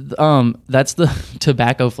 Yes. That's the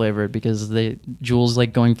tobacco flavored because Juul's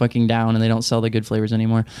like going fucking down and they don't sell the good flavors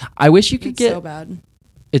anymore. I wish you could get so bad.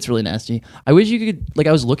 It's really nasty. I wish you could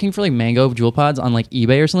I was looking for like mango Juul pods on like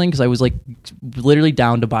eBay or something because I was like literally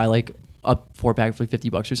down to buy like a 4-pack for like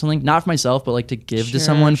 $50 or something. Not for myself, but like to give to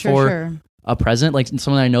someone for a present, like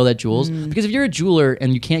someone I know that Juuls. Because if you're a jeweler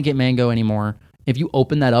and you can't get mango anymore, if you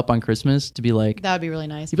open that up on Christmas to be like... That would be really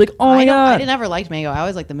nice. You'd be like, oh my God. I never liked mango. I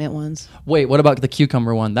always liked the mint ones. Wait, what about the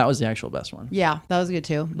cucumber one? That was the actual best one. Yeah, that was good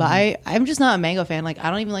too. But I'm just not a mango fan. Like, I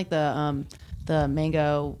don't even like the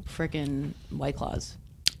mango freaking White Claws.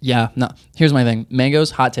 Yeah, no. Here's my thing. Mangoes,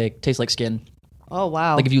 hot take, tastes like skin. Oh,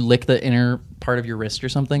 wow. Like if you lick the inner part of your wrist or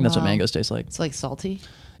something, that's what mangoes taste like. It's like salty?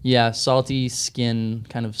 Yeah, salty, skin,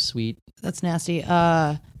 kind of sweet. That's nasty.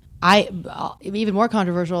 Even more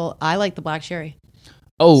controversial, I like the black cherry.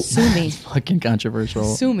 Oh, sue me. Fucking controversial.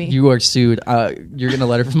 Sue me. You are sued. You're getting a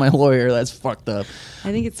letter from my lawyer. That's fucked up.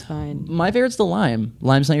 I think it's fine. My favorite's the lime.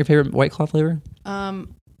 Lime's not your favorite White Claw flavor?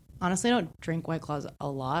 Honestly, I don't drink White Claws a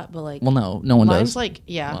lot, but like... Well, no one lime's does. Like,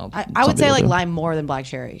 yeah. Well, I would say I like lime more than black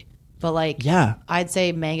cherry. But like... Yeah. I'd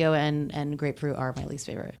say mango and grapefruit are my least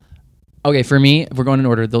favorite. Okay, for me, if we're going in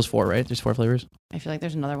order, those 4, right? There's 4 flavors. I feel like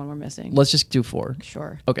there's another one we're missing. Let's just do 4.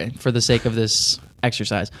 Sure. Okay, for the sake of this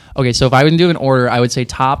exercise. Okay, so if I would do an order, I would say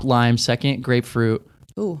top lime, second grapefruit,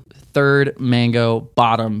 Ooh. third mango,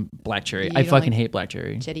 bottom black cherry. I fucking hate black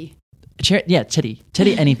cherry. Chitty. Yeah, chitty.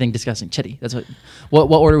 Chitty, anything disgusting. Chitty. That's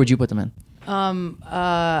what order would you put them in?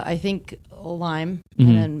 I think lime,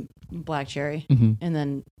 and then black cherry, and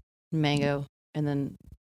then mango, and then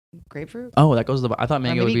grapefruit. Oh, that goes to the. I thought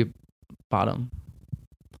mango would be bottom.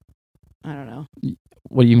 I don't know.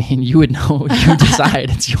 What do you mean? You would know. You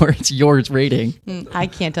decide. It's yours rating. I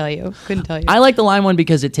can't tell you. Couldn't tell you. I like the lime one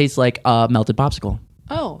because it tastes like melted popsicle.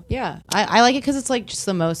 Oh yeah, I like it because it's like just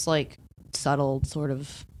the most like subtle sort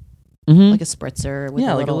of like a spritzer with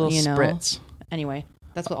like a little spritz. Anyway,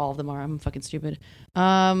 that's what all of them are. I'm fucking stupid.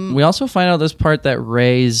 We also find out this part that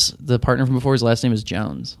Ray's the partner from before, his last name is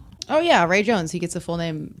Jones. Oh yeah, Ray Jones. He gets a full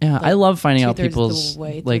name. Yeah, like, I love finding out people's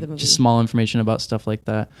like just small information about stuff like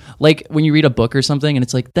that. Like when you read a book or something, and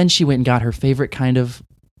it's like, then she went and got her favorite kind of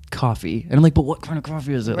coffee, and I'm like, but what kind of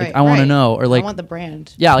coffee is it? Right, like, I want to know, or like, I want the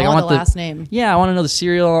brand. Yeah, like I want the last name. Yeah, I want to know the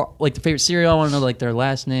cereal, like the favorite cereal. I want to know like their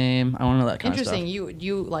last name. I want to know that kind of stuff. Interesting.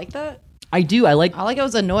 You like that? I do. I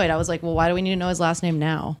was annoyed. I was like, well, why do we need to know his last name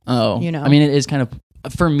now? Oh, I mean, it is kind of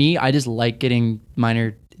for me. I just like getting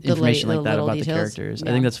minor information like that about the characters. Yeah.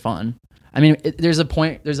 I think that's fun. I mean, there's a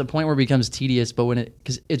point where it becomes tedious, but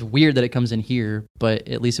because it's weird that it comes in here, but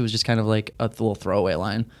at least it was just kind of like a little throwaway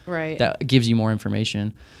line, right? That gives you more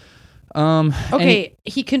information. Okay,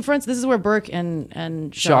 he confronts. This is where Burke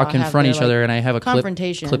and Shaw confront each other, and I have a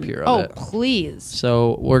confrontation clip here of it. Oh, please!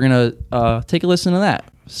 So we're gonna take a listen to that.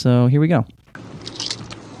 So here we go.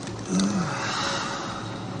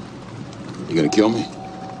 You gonna kill me?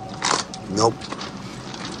 Nope.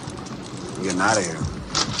 I'm getting out of here.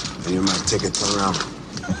 You're my ticket to around.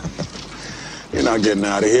 You're not getting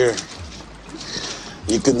out of here.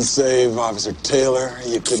 You couldn't save Officer Taylor.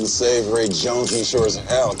 You couldn't save Ray Jones. You sure as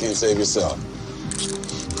hell can't save yourself.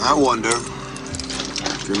 I wonder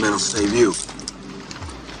if your men will save you.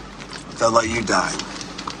 They'll let you die.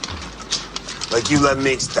 Like you let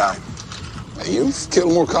Meeks die. Hey, you've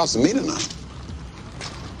killed more cops than me tonight.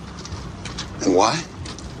 And why?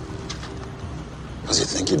 Because you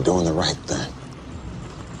think you're doing the right thing.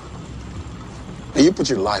 Hey, you put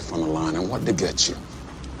your life on the line, and what did it get you?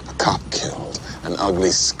 A cop killed, an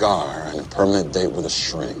ugly scar, and a permanent date with a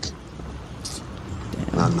shrink.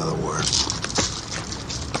 Not another word.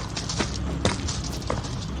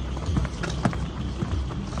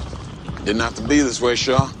 Didn't have to be this way,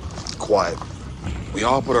 Shaw. Quiet. We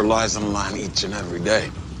all put our lives on the line each and every day.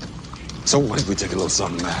 So what if we take a little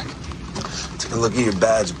something back? Take a look at your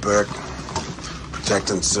badge, Burke. Protect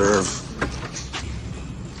and serve.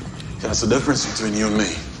 That's the difference between you and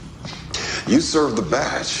me. You serve the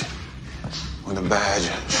badge when the badge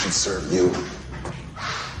should serve you.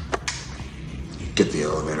 Get the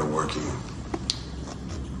elevator working.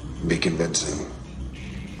 Be convincing.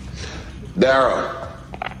 Darrow.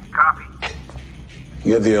 Copy.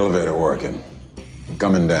 Get the elevator working.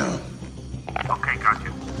 Coming down. Okay, got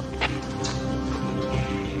you.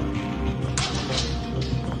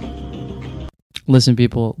 Listen,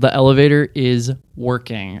 people, the elevator is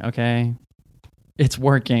working, okay? It's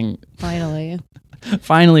working. Finally.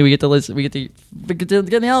 Finally, we get to listen. We get to get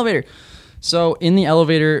in the elevator. So in the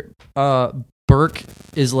elevator, Burke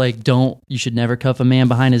is like, you should never cuff a man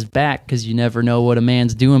behind his back because you never know what a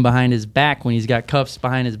man's doing behind his back when he's got cuffs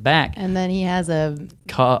behind his back. And then he has a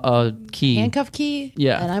key. Handcuff key?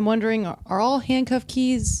 Yeah. And I'm wondering, are all handcuff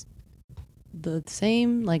keys the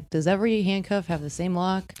same? Like, does every handcuff have the same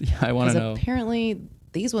lock? Yeah, I want to know. Apparently,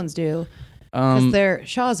 these ones do. Because they're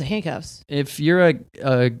Shaw's handcuffs. If you're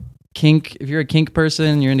a kink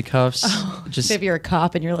person, you're into cuffs. Just if you're a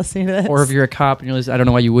cop and you're listening to this, or if you're a cop and you're listening, I don't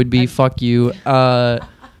know why you would be. Fuck you. But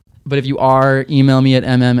if you are, email me at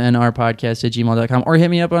mmnrpodcast@gmail.com or hit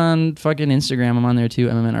me up on fucking Instagram. I'm on there too,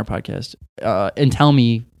 mmnrpodcast. And tell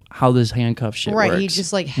me how this handcuff shit works. Right, he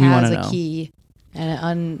just like has a key,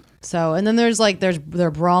 and then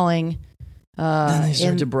they're brawling. Then they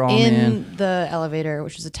start to brawl, in the elevator,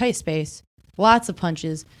 which is a tight space. Lots of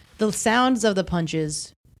punches. The sounds of the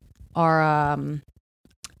punches are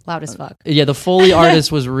loud as fuck. Yeah, the Foley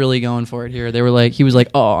artist was really going for it here. They were like, he was like,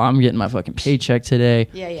 "Oh, I'm getting my fucking paycheck today."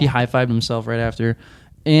 Yeah. He high-fived himself right after.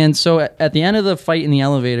 And so at the end of the fight in the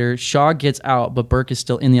elevator, Shaw gets out, but Burke is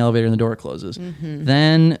still in the elevator and the door closes. Mm-hmm.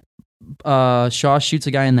 Then Shaw shoots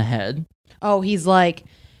a guy in the head. Oh, he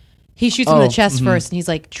shoots him in the chest first, and he's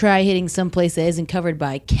like, try hitting someplace that isn't covered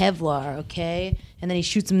by Kevlar, okay? And then he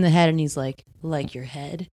shoots him in the head, and he's like, like your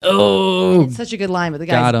head. Oh, it's such a good line, but the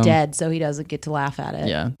guy's dead, so he doesn't get to laugh at it.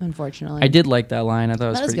 Yeah, unfortunately. I did like that line. I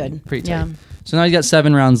thought it was good. Pretty tight. Yeah. So now he's got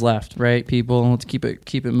 7 rounds left, right, people? Let's keep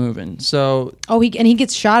it moving. So he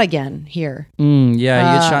gets shot again here.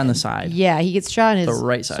 Yeah, he gets shot in the side. Yeah, he gets shot in his the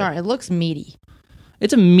right side. Sorry, it looks meaty.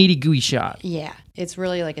 It's a meaty, gooey shot. Yeah, it's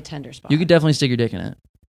really like a tender spot. You could definitely stick your dick in it.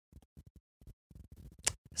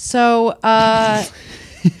 So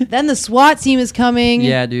then the SWAT team is coming.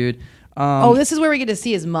 Yeah, dude. This is where we get to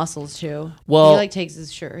see his muscles too. Well, he takes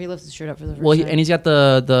his shirt. He lifts his shirt up for the first time. And he's got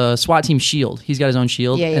the SWAT team shield. He's got his own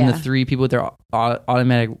shield, and the 3 people with their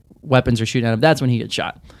automatic weapons are shooting at him. That's when he gets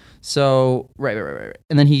shot. So right.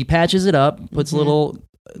 And then he patches it up, puts a little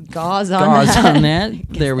gauze on that.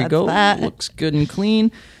 There we go. Looks good and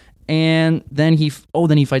clean. And then he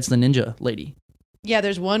fights the ninja lady. Yeah,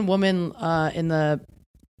 there's one woman in the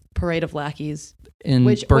parade of lackeys,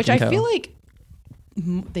 which I feel like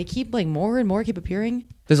they keep like more and more keep appearing.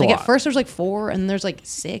 There's like a lot. At first there's like 4, and then there's like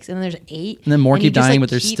 6, and then there's 8, and then more keep dying, but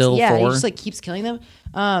there's still 4. Yeah, he just like keeps killing them.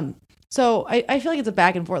 So I feel like it's a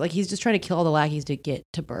back and forth. Like he's just trying to kill all the lackeys to get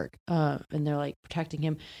to Burke, and they're like protecting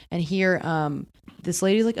him. And here, this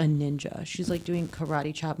lady's like a ninja. She's like doing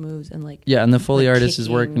karate chop moves and like and the Foley artist is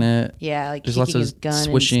working it. Yeah, like there's lots of his gun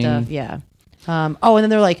swishing and stuff. Yeah. And then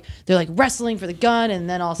they're like wrestling for the gun, and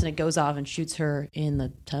then all of a sudden it goes off and shoots her in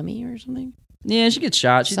the tummy or something. Yeah, she gets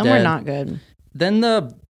shot. She's somewhere dead. Not good. Then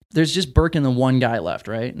there's just Burke and the one guy left,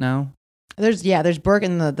 right now. There's Burke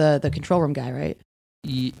and the control room guy, right?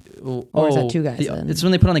 Or is that 2 guys? It's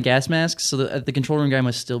when they put on the gas masks, so the control room guy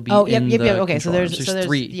must still be. Yep. Okay, so there's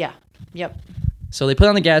 3. Yeah, yep. So they put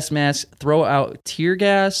on the gas mask, throw out tear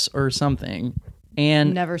gas or something,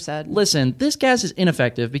 and never said. Listen, this gas is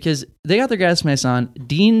ineffective because they got their gas masks on.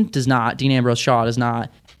 Dean does not. Dean Ambrose Shaw does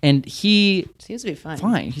not, and he seems to be fine.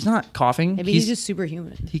 Fine, he's not coughing. Maybe he's just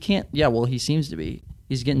superhuman. He can't. Yeah, well, he seems to be.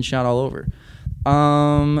 He's getting shot all over.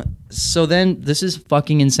 So then this is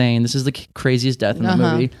fucking insane. This is the craziest death in the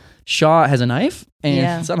movie. Shaw has a knife,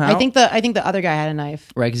 and somehow I think the other guy had a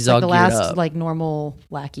knife. Right, because he's all the geared last up. like normal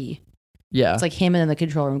lackey. Yeah, it's like him and the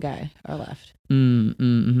control room guy are left.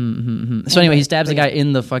 So anyway, he stabs the guy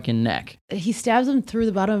in the fucking neck. He stabs him through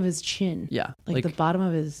the bottom of his chin. Yeah, like the bottom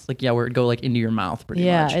of his. Like where it go like into your mouth, pretty much.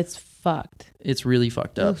 Yeah, it's fucked. It's really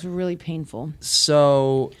fucked up. It looks really painful.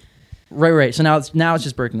 So. Right. So now it's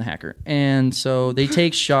just Burke and the hacker, and so they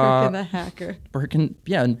take Shaw. Burke and the hacker.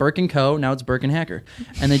 And Burke and Co. Now it's Burke and hacker,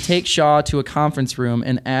 and they take Shaw to a conference room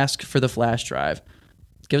and ask for the flash drive.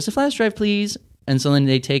 Give us a flash drive, please. And so then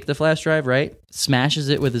they take the flash drive, right? Smashes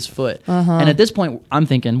it with his foot, and at this point,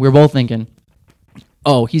 we're both thinking,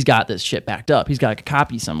 oh, he's got this shit backed up. He's got a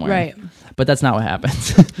copy somewhere, right? But that's not what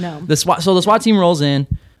happens. No. The SWAT team rolls in.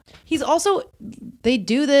 They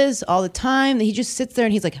do this all the time. He just sits there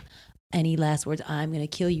and he's like, any last words? I'm gonna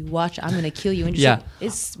kill you. Watch, I'm gonna kill you. And just like,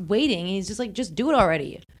 it's waiting. He's just like, just do it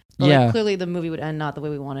already. But like, clearly the movie would end not the way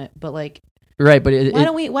we want it. But like, right. But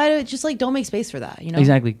don't make space for that? You know,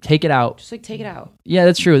 exactly. Take it out. Just like take it out. Yeah,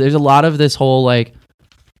 that's true. There's a lot of this whole like,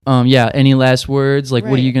 any last words? Like,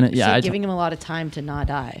 what are you gonna? Yeah, like giving him a lot of time to not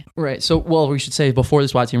die. Right. So, we should say before the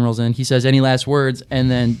SWAT team rolls in, he says any last words,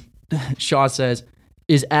 and then Shaw says,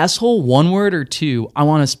 "Is asshole 1 word or 2? I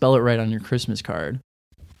want to spell it right on your Christmas card."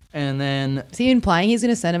 And then... Is he implying he's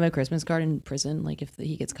going to send him a Christmas card in prison, like if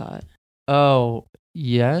he gets caught? Oh,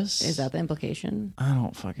 yes. Is that the implication? I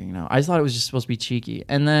don't fucking know. I thought it was just supposed to be cheeky.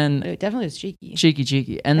 And then... It definitely was cheeky.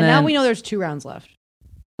 Cheeky. And then... now we know there's 2 rounds left.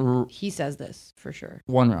 He says this, for sure.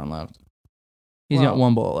 1 round left. He's got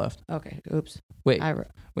 1 bullet left. Okay, oops. Wait.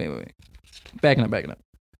 Wait. Backing up.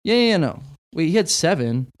 Yeah, no. Wait, he had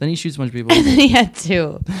 7. Then he shoots a bunch of people. And then he had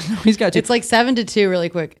 2. He's got 2. It's like 7-2 really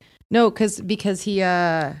quick. No, because he he's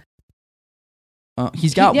got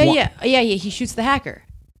 1. Yeah. He shoots the hacker.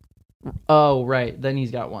 Oh, right. Then he's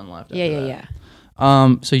got 1 left. Yeah.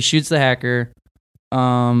 So he shoots the hacker.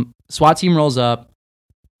 SWAT team rolls up.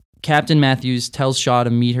 Captain Matthews tells Shaw to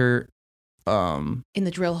meet her in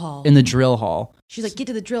the drill hall. She's like, get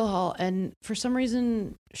to the drill hall. And for some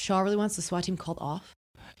reason, Shaw really wants the SWAT team called off.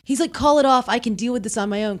 He's like, call it off. I can deal with this on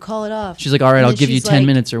my own. Call it off. She's like, all right, I'll give you 10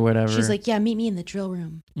 minutes or whatever. She's like, yeah, meet me in the drill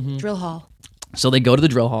room. Drill hall. So they go to the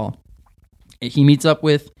drill hall. He meets up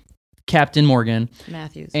with Captain Morgan.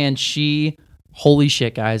 Matthews. And she, holy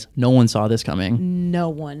shit, guys. No one saw this coming. No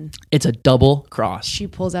one. It's a double cross. She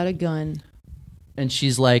pulls out a gun. And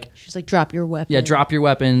she's like, drop your weapon. Yeah, drop your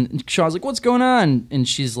weapon. And Shaw's like, what's going on? And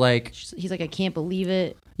she's like... He's like, I can't believe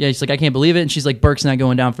it. Yeah, she's like, I can't believe it. And she's like, Burke's not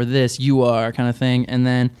going down for this. You are, kind of thing. And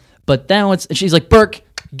then, she's like, Burke,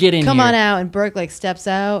 get in here. Come on out. And Burke like steps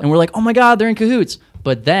out. And we're like, oh my God, they're in cahoots.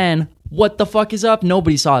 But then What the fuck is up?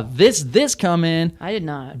 Nobody saw this coming. I did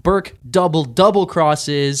not. Burke double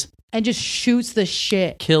crosses. And just shoots the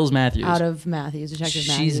shit. Kills Matthews. Out of Matthews, Detective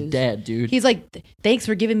Matthews. She's dead, dude. He's like, thanks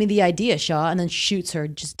for giving me the idea, Shaw. And then shoots her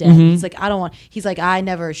just dead. He's like, I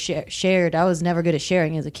never shared. I was never good at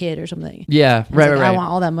sharing as a kid or something. Yeah, right. I want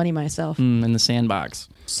all that money myself. In the sandbox.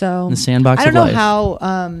 So. In the sandbox of life. I don't know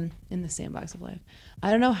how, in the sandbox of life. I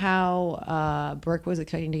don't know how Burke was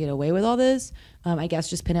expecting to get away with all this. I guess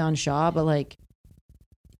just pin it on Shaw, but like,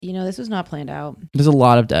 this was not planned out. There's a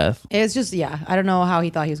lot of death. It's just, I don't know how he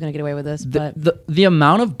thought he was going to get away with this. But the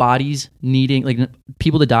amount of bodies needing, like,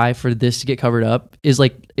 people to die for this to get covered up is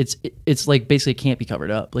like, it's like basically it can't be covered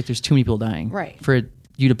up. Like, there's too many people dying. Right. For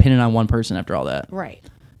you to pin it on one person after all that. Right.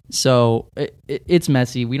 So it's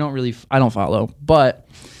messy. I don't follow. But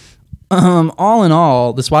all in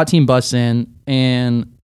all, the SWAT team busts in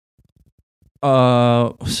and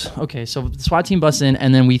okay, so the SWAT team busts in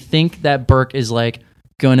and then we think that Burke is like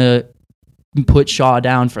gonna put Shaw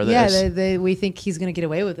down for this. Yeah, we think he's gonna get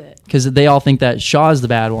away with it because they all think that Shaw is the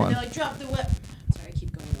bad one. And they're like, drop the weapon. Sorry, I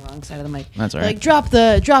keep going the wrong side of the mic. That's all right. Like, drop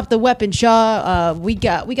the weapon, Shaw. We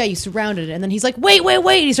got you surrounded. And then he's like, wait. And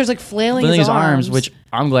he starts like flailing his arms, which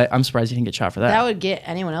I'm surprised he didn't get shot for that. That would get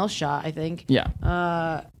anyone else shot, I think. Yeah.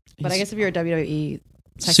 But I guess if you're a WWE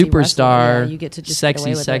superstar, you get to just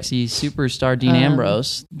sexy superstar Dean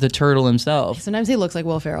Ambrose, the turtle himself. Sometimes he looks like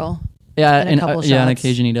Will Ferrell. Yeah, and on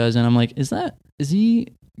occasion he does, and I'm like, is he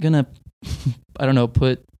gonna, I don't know,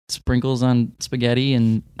 put sprinkles on spaghetti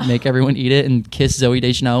and make everyone eat it and kiss Zooey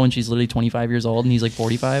Deschanel when she's literally 25 years old and he's like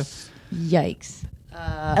 45? Yikes.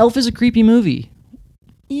 Elf is a creepy movie.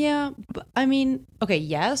 Yeah, but, I mean, okay,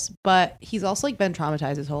 yes, but he's also like been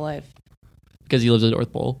traumatized his whole life. Because he lives at the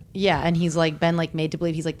North Pole. Yeah, and he's like been like made to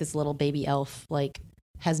believe he's like this little baby elf, like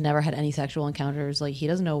has never had any sexual encounters. Like he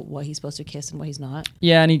doesn't know what he's supposed to kiss and what he's not.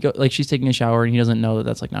 Yeah, and she's taking a shower and he doesn't know that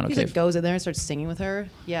that's like not okay. He like goes in there and starts singing with her.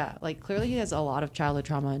 Yeah, like clearly he has a lot of childhood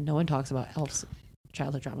trauma. No one talks about Elf's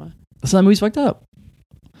childhood trauma. So that movie's fucked up.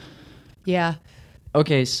 Yeah.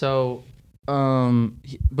 Okay, so,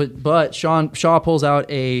 but Shaw pulls out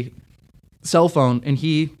a cell phone and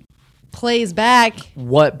he plays back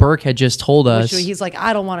what Burke had just told us. He's like,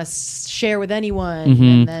 I don't want to share with anyone.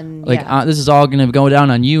 And then, like, this is all going to go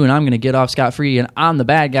down on you and I'm going to get off scot-free and I'm the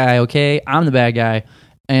bad guy, okay? I'm the bad guy.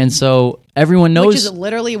 And so everyone knows. Which is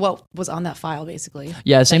literally what was on that file, basically.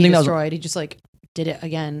 Yeah, same thing. That destroyed. He just, like, did it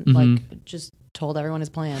again. Like, just told everyone his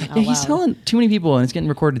plan out loud. He's telling too many people and it's getting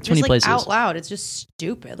recorded too many places. Out loud. It's just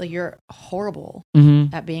stupid. Like, you're horrible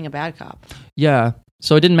at being a bad cop. Yeah.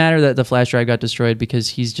 So it didn't matter that the flash drive got destroyed because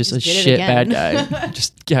he's just a shit bad guy.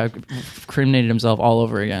 Just incriminated himself all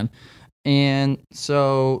over again. And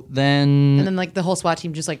so then... And then like the whole SWAT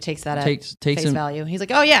team just like takes that at face value. He's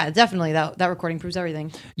like, oh yeah, definitely. That recording proves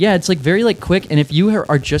everything. Yeah, it's like very like quick. And if you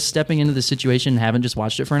are just stepping into the situation and haven't just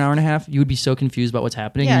watched it for an hour and a half, you would be so confused about what's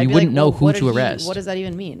happening. Yeah, and you wouldn't know who to arrest. What does that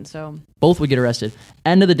even mean? So both would get arrested.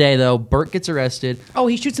 End of the day though, Burke gets arrested. Oh,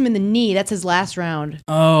 he shoots him in the knee. That's his last round.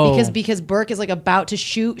 Oh. Because Burke is like about to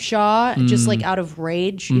shoot Shaw just like out of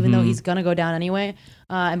rage, even though he's going to go down anyway.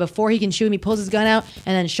 And before he can shoot him, he pulls his gun out,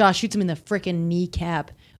 and then Shaw shoots him in the freaking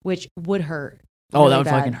kneecap, which would hurt. Oh, really that would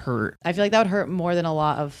fucking hurt. I feel like that would hurt more than a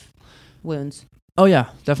lot of wounds. Oh, yeah,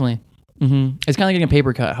 definitely. Mm-hmm. It's kind of like getting a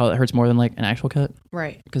paper cut, how it hurts more than like an actual cut.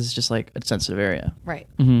 Right. Because it's just like a sensitive area. Right.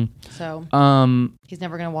 Mm-hmm. So he's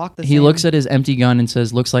never going to walk the same. He looks at his empty gun and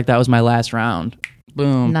says, looks like that was my last round.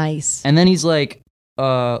 Boom. Nice. And then he's like,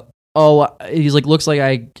 looks like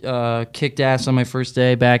I kicked ass on my first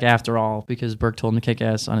day back after all, because Burke told him to kick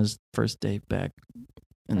ass on his first day back.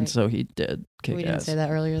 And so he did kick ass. We didn't say that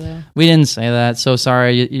earlier, though. We didn't say that. So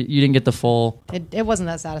sorry, you didn't get the full... It wasn't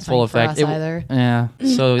that satisfying for us either. Yeah.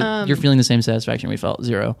 So you're feeling the same satisfaction we felt,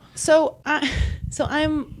 0. So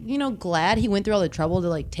I'm, glad he went through all the trouble to,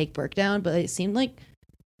 like, take Burke down, but it seemed like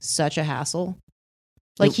such a hassle.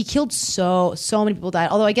 Like, he killed so many people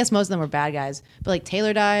died. Although I guess most of them were bad guys. But, like,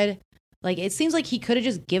 Taylor died. Like, it seems like he could have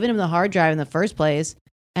just given him the hard drive in the first place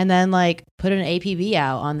and then, like, put an APB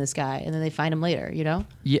out on this guy. And then they find him later, you know?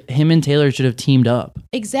 Yeah, him and Taylor should have teamed up.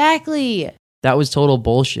 Exactly. That was total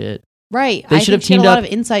bullshit. Right. They should have teamed up. She had a lot of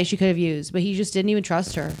insight she could have used, but he just didn't even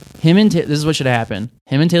trust her. This is what should have happened.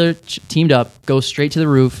 Him and Taylor teamed up, go straight to the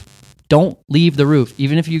roof. Don't leave the roof.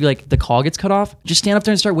 Even if you like the call gets cut off, just stand up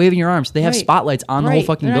there and start waving your arms. They have spotlights on the whole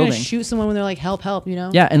fucking They're building. Not shoot someone when they're like, help, you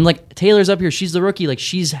know? Yeah, and like Taylor's up here. She's the rookie. Like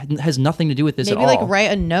has nothing to do with this at all. Maybe like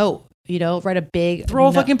write a note. Write a big throw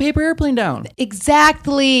a fucking paper airplane down.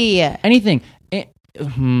 Exactly. Anything.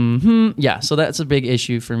 Yeah, so that's a big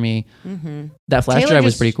issue for me. That flash drive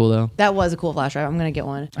was pretty cool, though. That was a cool flash drive. I'm going to get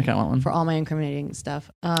one. I kind of want one. For all my incriminating stuff.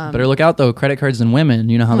 Better look out, though. Credit cards and women.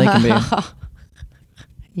 You know how they can be.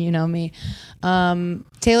 You know me.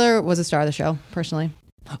 Taylor was a star of the show, personally.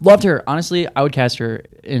 Loved her. Honestly, I would cast her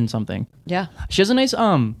in something. Yeah. She has a nice,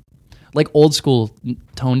 like, old school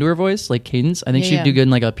tone to her voice, like cadence. I think she'd do good in,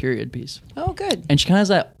 like, a period piece. Oh, good. And she kind of has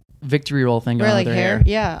that victory roll thing going on with her hair.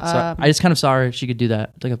 Yeah. So I just kind of saw her. She could do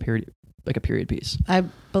that, like a period piece. I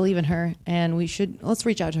believe in her, and let's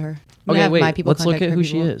reach out to her. Okay, wait. Let's look at who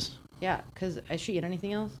she is. Yeah, because is she in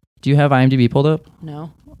anything else? Do you have IMDb pulled up?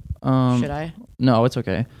 No. Should I? No, it's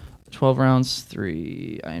okay. 12 rounds,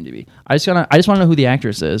 3 IMDb. I just want to know who the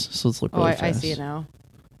actress is. So let's look really fast. I see it now.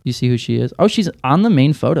 You see who she is? Oh, she's on the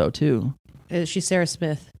main photo too. She's Sarah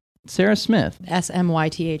Smith. Sarah Smith.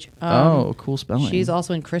 Smyth. Cool spelling. She's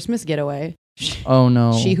also in Christmas Getaway. Oh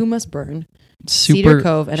no. She Who Must Burn. Super. Cedar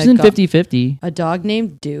Cove. And she's in 50-50. A Dog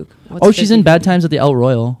Named Duke. What's she's in Bad Times at the El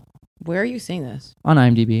Royale. Where are you seeing this? On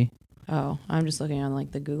IMDb. Oh, I'm just looking on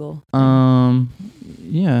like the Google.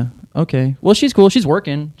 Yeah. Okay. Well, she's cool. She's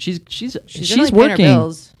working. She's in, like, working.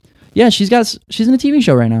 Bills. Yeah, she's in a TV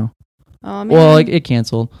show right now. Oh man. Well, like it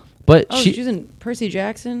canceled. But she's in Percy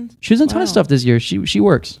Jackson. She was in a ton of stuff this year. She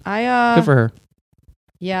works. Good for her.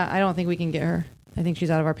 Yeah, I don't think we can get her. I think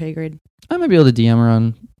she's out of our pay grade. I might be able to DM her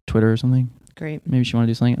on Twitter or something. Great. Maybe she want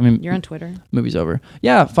to do something. I mean, you're on Twitter. Movie's over.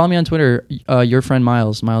 Yeah, follow me on Twitter. Your friend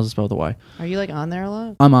Miles. Miles is spelled with a Y. Are you like on there a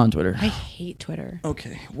lot? I'm on Twitter. I hate Twitter.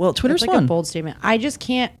 Okay. Well, Twitter's like fun. A bold statement. I just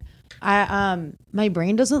can't. My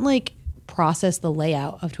brain doesn't like process the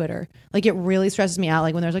layout of Twitter. Like it really stresses me out.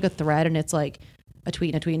 Like when there's like a thread and it's like a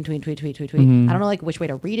tweet and a tweet and tweet. Mm-hmm. I don't know like which way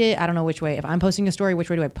to read it. I don't know which way. If I'm posting a story,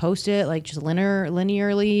 which way do I post it? Like just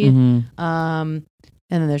linearly. Mm-hmm.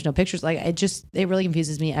 And then there's no pictures. Like it really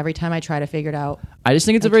confuses me every time I try to figure it out. I just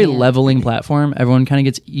think it's a very leveling platform. Everyone kind of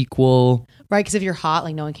gets equal. Right, because if you're hot,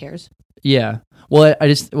 like no one cares. Yeah. Well,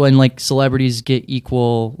 when like celebrities get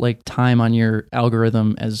equal like time on your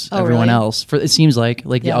algorithm as everyone else. It seems like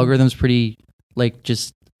the algorithm's pretty like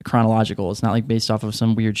just chronological. It's not like based off of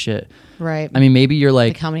some weird shit. Right. I mean, maybe you're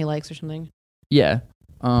like how many likes or something. Yeah.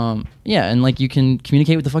 Yeah, and like you can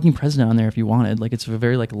communicate with the fucking president on there if you wanted. Like it's a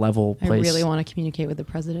very like level place. I really want to communicate with the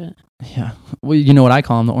president. Yeah. Well, you know what I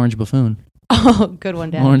call him, the orange buffoon. Oh, good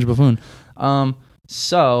one, Dad. Orange buffoon.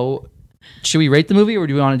 So should we rate the movie or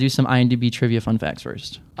do we want to do some IMDb trivia fun facts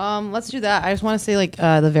first? Let's do that. I just want to say like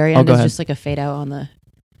the very end is just like a fade out on the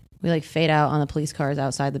fade out on the police cars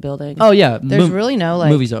outside the building. Oh yeah. There's really no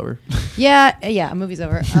like movie's over. yeah, movie's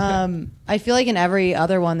over. I feel like in every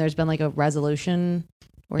other one there's been like a resolution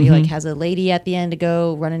where he like has a lady at the end to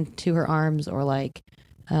go run into her arms or like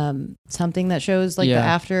something that shows like the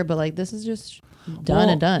after, but like this is just done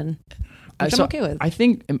and done. Which I'm okay with. I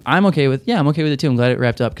think I'm okay with it too. I'm glad it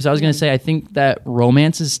wrapped up because I was going to say I think that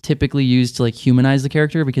romance is typically used to like humanize the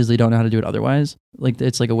character because they don't know how to do it otherwise. Like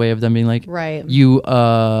it's like a way of them being like you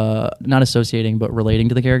not associating but relating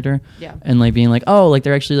to the character. Yeah. And like being like, oh, like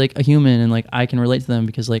they're actually like a human and like I can relate to them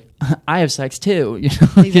because like I have sex too. You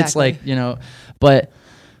know? Exactly. It's like, you know, but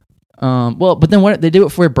but then what they do it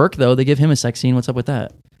for Burke though, they give him a sex scene. What's up with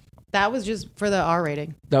that? That was just for the R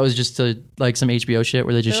rating. That was just like some HBO shit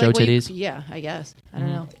where they just show titties? Yeah, I guess. I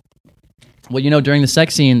don't know. Well, you know, during the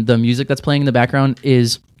sex scene, the music that's playing in the background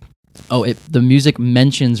is... the music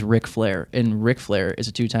mentions Ric Flair, and Ric Flair is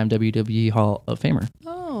a 2-time WWE Hall of Famer.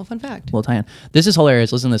 Oh, fun fact. Little tie-in. This is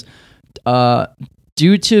hilarious. Listen to this.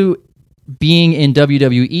 Due to being in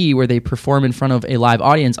WWE, where they perform in front of a live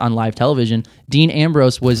audience on live television, Dean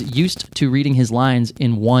Ambrose was used to reading his lines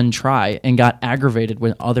in one try and got aggravated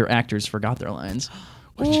when other actors forgot their lines,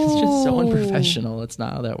 which is just so unprofessional. That's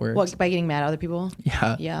not how that works. What, by getting mad at other people?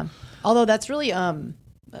 Yeah. Yeah. Although that's really a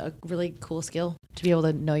really cool skill to be able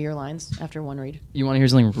to know your lines after one read. You want to hear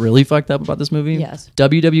something really fucked up about this movie? Yes.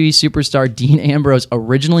 WWE superstar Dean Ambrose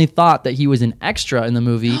originally thought that he was an extra in the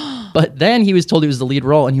movie, but then he was told he was the lead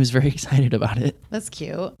role, and he was very excited about it. That's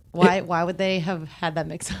cute. Why would they have had that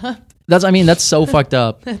mix up? That's so fucked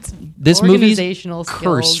up. This movie's organizational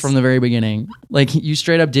cursed from the very beginning. Like you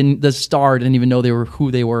straight up the star didn't even know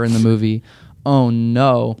who they were in the movie. Oh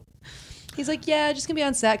no. He's like, yeah, just gonna be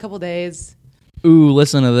on set a couple days. Ooh,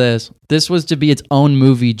 listen to this. This was to be its own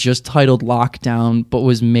movie just titled Lockdown, but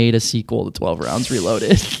was made a sequel to 12 Rounds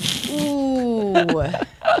Reloaded. Ooh.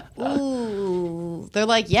 They're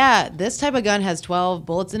like, yeah, this type of gun has 12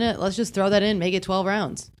 bullets in it. Let's just throw that in, make it 12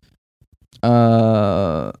 rounds.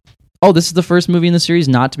 This is the first movie in the series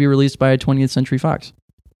not to be released by 20th Century Fox.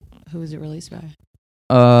 Who is it released by?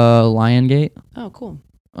 Lionsgate. Oh, cool.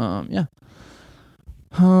 Yeah.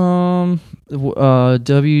 Wait,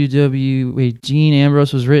 Dean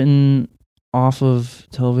Ambrose was written off of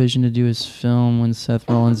television to do his film when Seth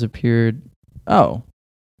Rollins appeared. Oh,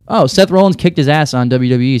 Seth Rollins kicked his ass on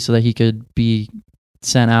WWE so that he could be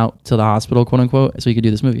sent out to the hospital, quote unquote, so he could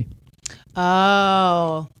do this movie.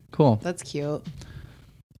 Oh, cool. That's cute.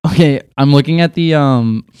 Okay, I'm looking at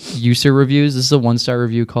the user reviews. This is a 1-star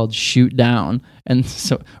review called Shoot Down. And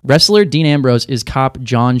so wrestler Dean Ambrose is cop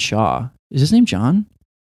John Shaw. Is his name John?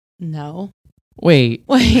 No. Wait.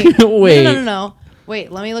 Wait. Wait. No.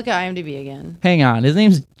 Wait, let me look at IMDb again. Hang on. His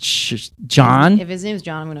name's John? If his name's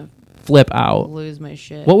John, I'm going to flip out. Lose my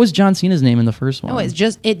shit. What was John Cena's name in the first one? No, it's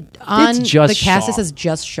just the cast. Shaw. It says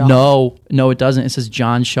just Shaw. No, it doesn't. It says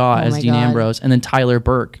John Shaw as Dean Ambrose, and then Tyler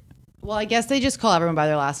Burke. Well, I guess they just call everyone by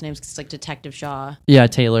their last names because it's like Detective Shaw. Yeah,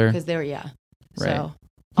 Taylor. Because they were Right. So,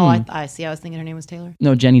 I see. I was thinking her name was Taylor.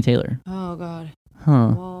 No, Jenny Taylor. Oh God.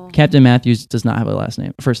 Huh. Well, Captain Matthews does not have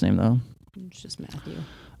a first name though. It's just Matthew.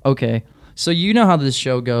 Okay. So you know how this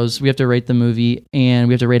show goes. We have to rate the movie, and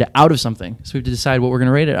we have to rate it out of something. So we have to decide what we're going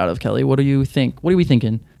to rate it out of. Kelly, what do you think? What are we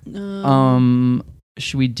thinking?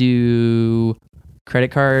 Should we do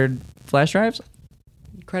credit card flash drives?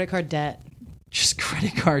 Credit card debt. Just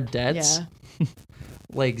credit card debts? Yeah.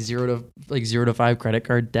 like 0 to 5 credit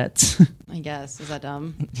card debts? I guess. Is that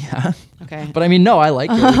dumb? Yeah. Okay. But I mean, no, I like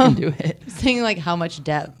it. We can do it. Saying like how much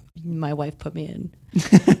debt my wife put me in.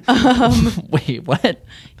 Wait, what?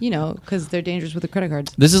 You know, because they're dangerous with the credit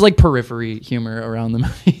cards. This is like periphery humor around the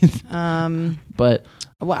movies. But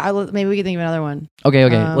maybe we could think of another one. Okay.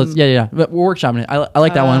 Let's. Yeah. But we're workshopping it. I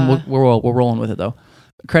like that one. We're rolling with it though.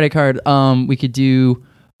 Credit card. We could do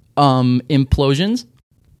implosions.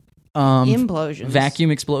 Implosions.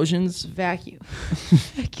 Vacuum explosions. Vacuum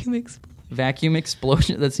explosion. Vacuum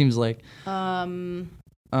explosion. That seems like.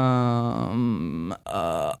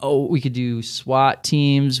 We could do SWAT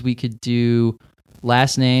teams. We could do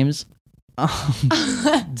last names.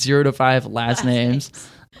 0 to 5 last names.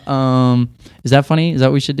 Is that funny? Is that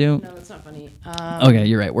what we should do? No, that's not funny. Okay,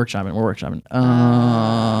 you're right. We're workshopping.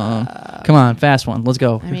 Come on, fast one. Let's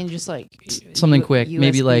go. I mean, just like something quick. USB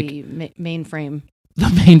maybe like mainframe. The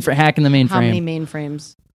hacking the mainframe. How many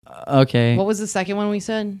mainframes? Okay. What was the second one we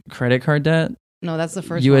said? Credit card debt. No, that's the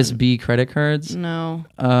first USB credit cards. No.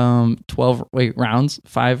 12 rounds,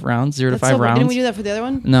 5 rounds, 0 to 5 rounds. Didn't we do that for the other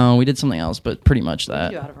one? No, we did something else, but pretty much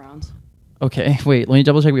that. We do out of rounds. Okay, wait, let me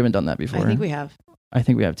double check we haven't done that before. I think we have. I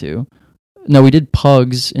think we have too. No, we did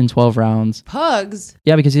pugs in 12 rounds. Pugs?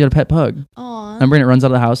 Yeah, because he had a pet pug. Aww. Remember, and it runs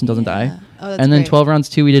out of the house and doesn't die? Oh, that's and then great. 12 rounds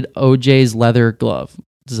 2, we did OJ's leather glove.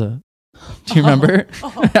 Do you remember?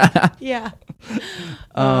 Yeah.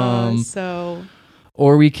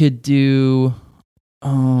 Or we could do...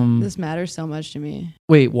 this matters so much to me.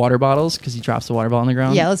 Wait, water bottles? Because he drops the water bottle on the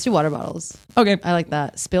ground? Yeah, let's do water bottles. Okay. I like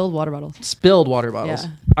that. Spilled water bottles. Spilled water bottles.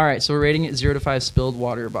 Yeah. All right, so we're rating it 0 to 5 spilled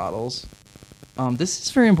water bottles. This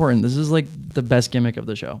is very important. This is like the best gimmick of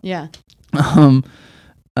the show. Yeah.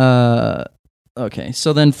 Okay,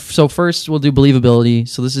 so first we'll do believability.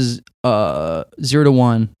 So this is 0 to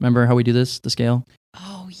 1. Remember how we do this, the scale?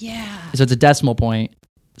 Oh, yeah. So it's a decimal point.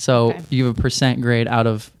 So Okay. you give a percent grade out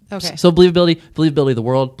of... Okay. So believability of the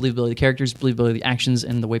world, believability of the characters, believability of the actions,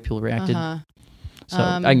 and the way people reacted. So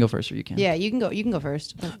I can go first or you can. Yeah, you can go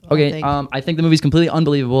first. Okay, I think the movie's completely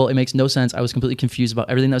unbelievable. It makes no sense. I was completely confused about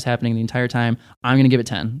everything that was happening the entire time. I'm going to give it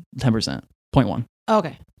 10%. 0.1.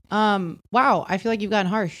 Okay. Wow, I feel like you've gotten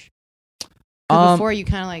harsh. 'Cause before you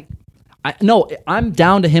kind of like... I'm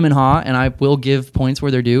down to him and Ha, and I will give points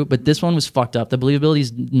where they're due, but this one was fucked up. The believability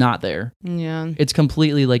is not there. Yeah. It's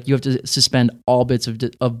completely like you have to suspend all bits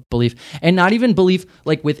of belief, and not even belief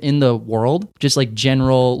like within the world, just like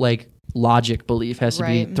general like logic belief has to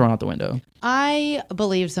be thrown out the window. I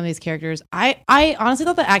believed some of these characters. I honestly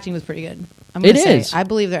thought the acting was pretty good. It is. I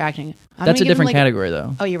believe their acting. That's a different category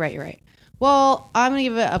though. Oh, you're right. Well, I'm going to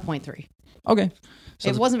give it a 0.3. Okay. So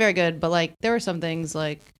it wasn't very good, but like there were some things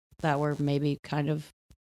like that were maybe kind of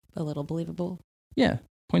a little believable. Yeah,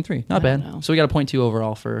 0.3. Not bad. Know. So we got a 0.2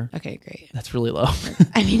 overall for... Okay, great. That's really low.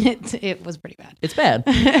 I mean, it was pretty bad. It's bad.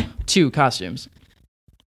 2, costumes.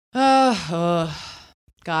 God,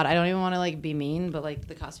 I don't even want to like be mean, but like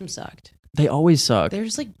the costumes sucked. They always suck. They're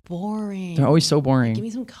just like boring. They're always so boring. Like, give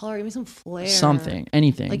me some color. Give me some flair. Something.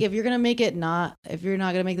 Anything. Like if you're gonna make it if you're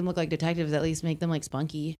not gonna make them look like detectives, at least make them like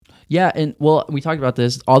spunky. Yeah, and well, we talked about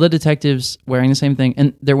this. All the detectives wearing the same thing,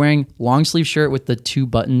 and they're wearing long sleeve shirt with the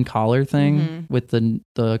 2-button collar thing, with the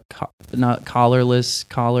not collarless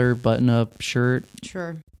collar button up shirt.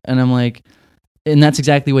 Sure. And I'm like, and that's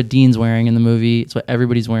exactly what Dean's wearing in the movie. It's what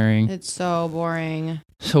everybody's wearing. It's so boring.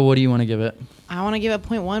 So what do you want to give it? I want to give it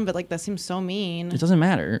 0.1, but like that seems so mean. It doesn't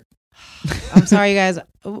matter. I'm sorry, you guys.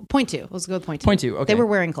 0.2. Let's go with 0.2. 0.2. Okay. They were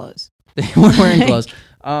wearing clothes. They were wearing clothes.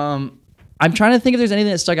 I'm trying to think if there's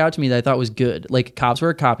anything that stuck out to me that I thought was good. Like cops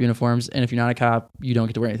wear cop uniforms, and if you're not a cop, you don't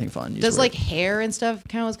get to wear anything fun. Does like hair and stuff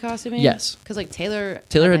count as costuming? Yes. Because like Taylor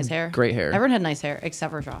had nice hair. Great hair. Everyone had nice hair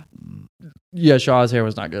except for Shaw. Yeah, Shaw's hair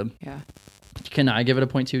was not good. Yeah. Can I give it a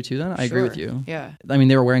 0.2 too then? I agree with you. Yeah. I mean,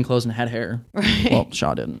 they were wearing clothes and had hair. Right. Well,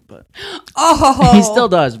 Shaw didn't, but he still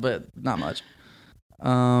does, but not much.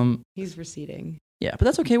 He's receding. Yeah, but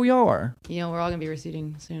that's okay. We all are. You know, we're all gonna be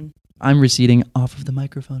receding soon. I'm receding off of the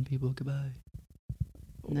microphone, people. Goodbye.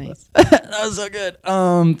 Nice. That was so good.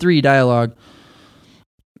 3 dialogue.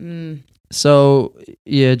 So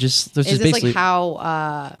yeah, just there's is just this basically like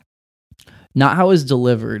how not how it was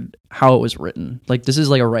delivered, how it was written. Like this is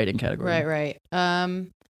like a writing category. Right. I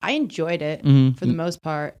enjoyed it Mm-hmm. for the most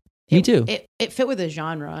part. Me too. It fit with the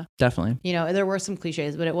genre. Definitely. You know, there were some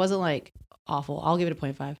cliches, but it wasn't like awful. I'll give it a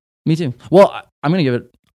 0.5. Me too. Well, I'm gonna give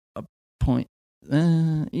it a point.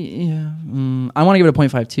 Yeah. I want to give it a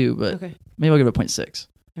 0.5 too, but okay. Maybe I'll give it a 0.6.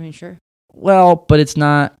 I mean, sure. Well, but it's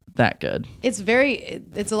not that good. It's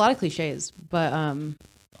a lot of cliches, but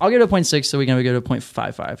I'll give it a 0.6, so we can give it a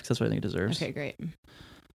 0.55 because that's what I think it deserves. Okay, great.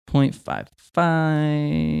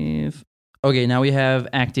 0.55. Okay, now we have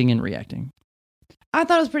acting and reacting. I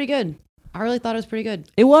thought it was pretty good. I really thought it was pretty good.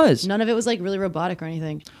 It was. None of it was like really robotic or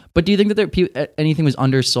anything. But do you think that anything was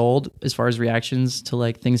undersold as far as reactions to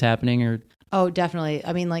like things happening or? Oh, definitely.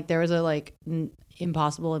 I mean, like there was a like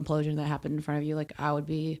impossible implosion that happened in front of you. Like I would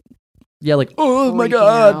be. Yeah, like oh my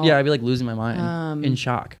god. Out. Yeah, I'd be like losing my mind in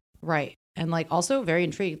shock. Right, and like also very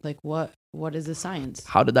intrigued. Like what is the science?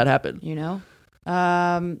 How did that happen? You know.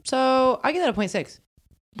 So I give that a 0.6.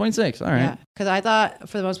 0.6. All right. Yeah, because I thought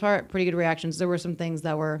for the most part pretty good reactions. There were some things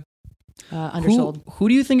that were undersold. Who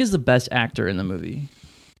do you think is the best actor in the movie?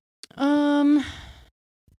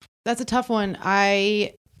 That's a tough one.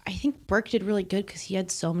 I think Burke did really good because he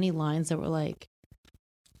had so many lines that were like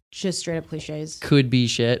just straight up cliches. Could be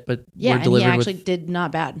shit, but yeah, were delivered and he actually did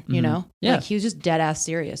not bad. You know, yeah, like, he was just dead ass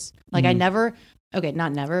serious. Like I never,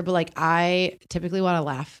 not never, but like I typically want to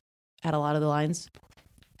laugh at a lot of the lines,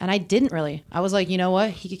 and I didn't really. I was like, you know what,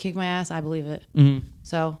 he could kick my ass. I believe it. Mm-hmm.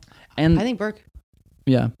 So, and I think Burke.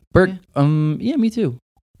 Yeah, Burke. Yeah, me too.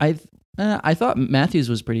 I thought Matthews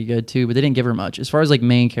was pretty good too, but they didn't give her much as far as like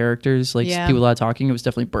main characters, like people a lot of talking. It was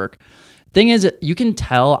definitely Burke. Thing is, you can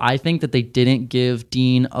tell. I think that they didn't give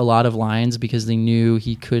Dean a lot of lines because they knew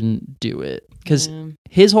he couldn't do it. Because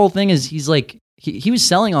his whole thing is he's like he was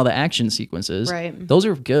selling all the action sequences. Right, those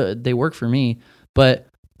are good. They work for me, but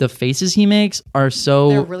the faces he makes are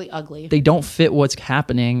they're really ugly. They don't fit what's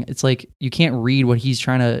happening. It's like you can't read what he's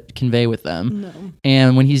trying to convey with them. No.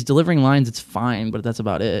 And when he's delivering lines, it's fine, but that's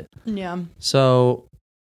about it. Yeah. So,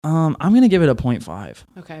 I'm gonna give it a 0.5.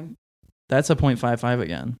 Okay. That's a 0.55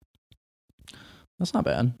 again. That's not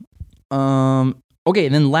bad. Okay,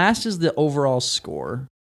 and then last is the overall score,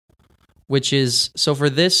 which is, so for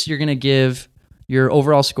this, you're going to give your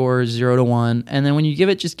overall score 0 to 1, and then when you give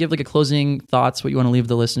it, just give like a closing thoughts, what you want to leave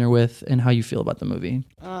the listener with, and how you feel about the movie.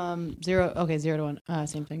 0. Okay, 0 to 1.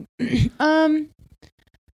 Same thing. I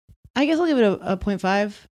guess I'll give it a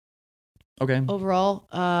 0.5. Okay. Overall,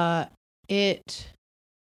 do you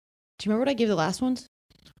remember what I gave the last ones?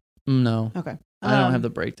 No. Okay. I don't have the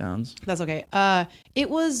breakdowns. That's okay. It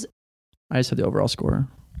was. I just had the overall score.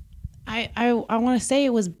 I want to say it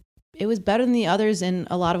was better than the others in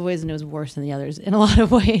a lot of ways, and it was worse than the others in a lot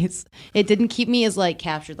of ways. It didn't keep me as like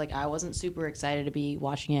captured. Like I wasn't super excited to be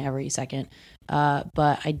watching it every second.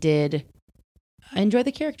 But I did. I enjoyed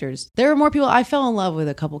the characters. There were more people. I fell in love with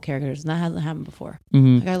a couple characters, and that hasn't happened before.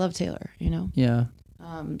 Mm-hmm. Like I love Taylor. You know. Yeah.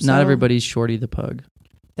 Not everybody's Shorty the Pug.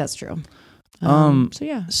 That's true. So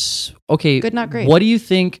yeah. Okay. Good, not great. What do you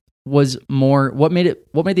think was more? What made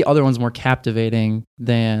the other ones more captivating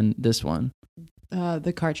than this one?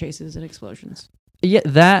 The car chases and explosions. Yeah,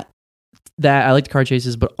 that I liked car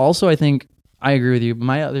chases, but also I think I agree with you.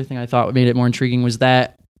 My other thing I thought made it more intriguing was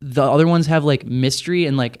that the other ones have like mystery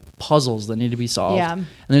and like puzzles that need to be solved. Yeah. And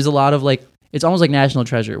there's a lot of like, it's almost like National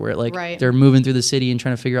Treasure where like they're moving through the city and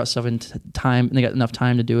trying to figure out stuff in time, and they got enough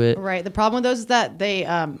time to do it. Right. The problem with those is that they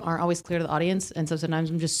aren't always clear to the audience, and so sometimes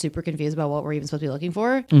I'm just super confused about what we're even supposed to be looking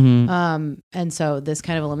for. Mm-hmm. And so this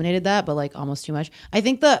kind of eliminated that, but like almost too much. I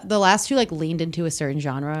think the last two like leaned into a certain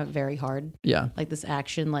genre very hard. Yeah. Like this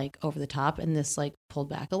action like over the top, and this like pulled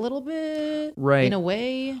back a little bit. Right. In a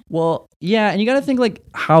way. Well, yeah, and you got to think like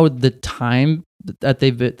how the time that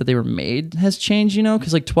they were made has changed, you know,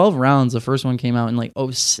 because like 12 Rounds, the first one came out in like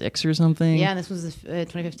 2006 or something. Yeah, and this was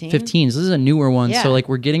 2015. 15. So this is a newer one. Yeah. So like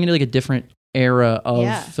we're getting into like a different era of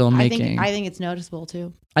filmmaking. I think it's noticeable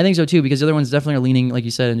too. I think so too, because the other ones definitely are leaning, like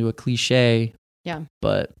you said, into a cliche. Yeah.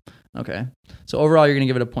 But okay. So overall, you're gonna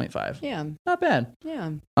give it a 0.5. Yeah. Not bad.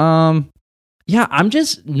 Yeah. Yeah, I'm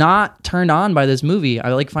just not turned on by this movie.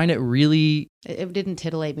 I like find it really. It didn't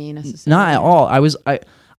titillate me necessarily. Not at all.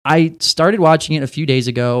 I started watching it a few days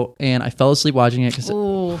ago, and I fell asleep watching it because it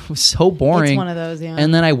was so boring. It's one of those, yeah.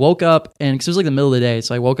 And then I woke up, and because it was like the middle of the day,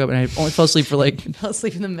 so I woke up and I only fell asleep for like fell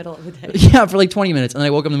asleep in the middle of the day. Yeah, for like 20 minutes, and then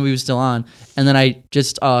I woke up and the movie was still on, and then I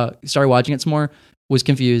just started watching it some more. Was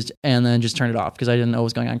confused, and then just turned it off because I didn't know what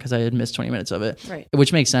was going on because I had missed 20 minutes of it, right?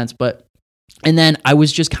 Which makes sense, and then I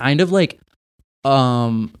was just kind of like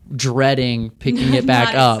dreading picking it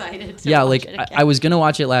back up. Yeah, like I was gonna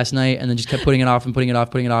watch it last night and then just kept putting it off, and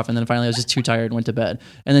then finally I was just too tired and went to bed.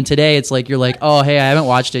 And then today it's like you're like, oh hey, I haven't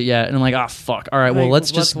watched it yet, and I'm like, oh fuck, all right, well let's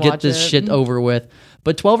just get this shit over with.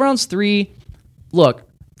 But 12 Rounds 3, look,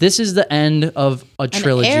 this is the end of a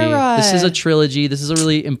trilogy. This is a trilogy. This is a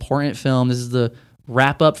really important film. This is the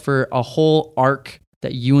wrap up for a whole arc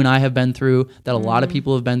that you and I have been through, that a lot of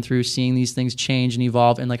people have been through, seeing these things change and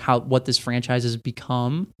evolve, and like what this franchise has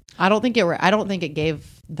become. I don't think it gave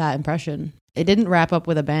that impression. It didn't wrap up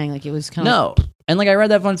with a bang. Like it was kind of And like I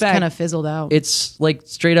read that fun fact, kind of fizzled out. It's like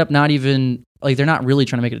straight up not even like they're not really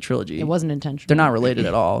trying to make it a trilogy. It wasn't intentional. They're not related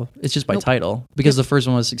at all. It's just by title because the first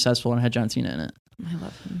one was successful and had John Cena in it. I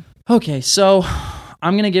love him. Okay, so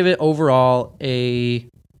I'm gonna give it overall I'm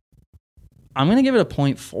gonna give it a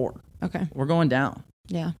 0.4. Okay, we're going down.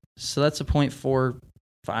 Yeah. So that's a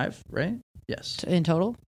 0.45, right? Yes. In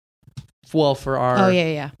total? Well, for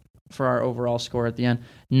our for our overall score at the end.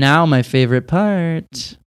 Now my favorite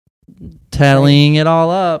part. Tallying it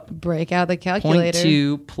all up. Break out the calculator.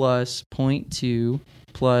 0.2 plus 0.2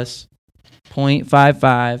 plus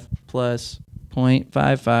 0.55 plus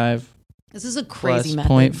 0.55. This is a crazy method.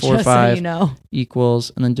 0.45 just so you know.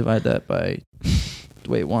 Equals, and then divide that by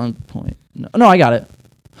wait, 1 point. No, I got it.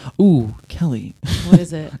 Ooh, Kelly. What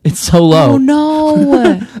is it? It's so low. Oh,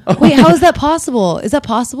 no. Wait, how is that possible? Is that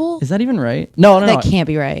possible? Is that even right? No. That can't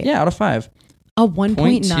be right. Yeah, out of 5. A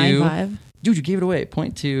 1.95? Dude, you gave it away.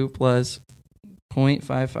 0.2 plus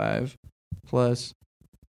 0.55 plus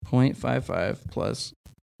 0.55 plus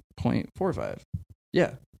 0.45.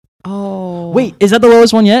 Yeah. Oh. Wait, is that the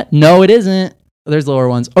lowest one yet? No, it isn't. There's lower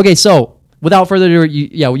ones. Okay, so without further ado,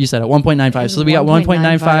 you said it, 1.95. So we got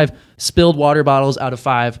 1.95 spilled water bottles out of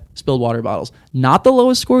 5 spilled water bottles. Not the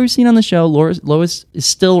lowest score we've seen on the show. Lowest is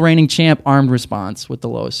still reigning champ, Armed Response, with the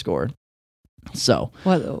lowest score. So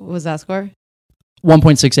what was that score?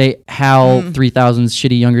 1.68. Hal 3000's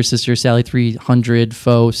shitty younger sister, Sally 300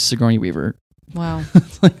 faux Sigourney Weaver. Wow.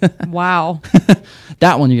 Wow.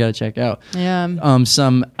 That one you got to check out. Yeah.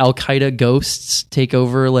 Some Al Qaeda ghosts take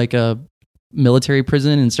over like a military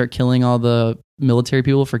prison and start killing all the military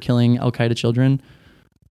people for killing Al Qaeda children.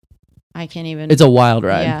 I can't even. It's a wild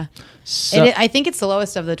ride. Yeah. So, I think it's the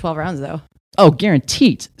lowest of the 12 rounds though. Oh,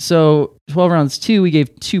 guaranteed. So 12 rounds 2, we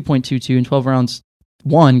gave 2.22, and 12 rounds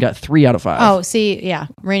 1 got 3 out of 5. Oh, see, yeah.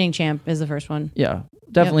 Reigning champ is the first one. Yeah.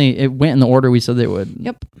 Definitely. It went in the order we said they would.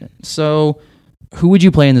 Yep. So who would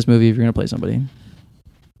you play in this movie if you're going to play somebody?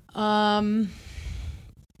 I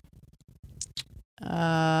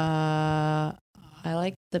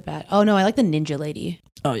like the bat. Oh no, I like the ninja lady.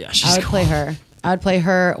 Oh yeah, I would play her. I would play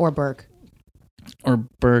her or Burke. Or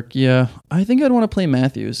Burke, yeah. I think I'd want to play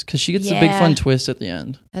Matthews because she gets a big fun twist at the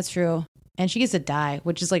end. That's true, and she gets to die,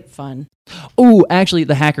 which is like fun. Oh, actually,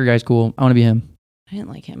 the hacker guy's cool. I want to be him. I didn't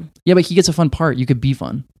like him. Yeah, but he gets a fun part. You could be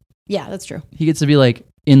fun. Yeah, that's true. He gets to be like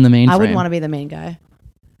in the main. I wouldn't want to be the main guy.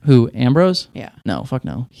 Who, Ambrose? Yeah. No, fuck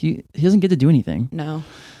no. He doesn't get to do anything. No.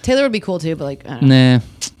 Taylor would be cool too, but like, I don't know. Nah.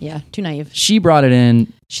 Yeah, too naive. She brought it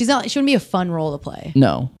in. She wouldn't be a fun role to play.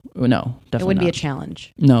 No, definitely it wouldn't not be a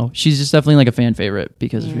challenge. No, she's just definitely like a fan favorite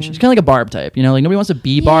because she's kind of like a Barb type, you know, like nobody wants to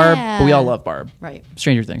be Barb, but we all love Barb. Right.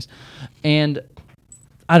 Stranger Things. And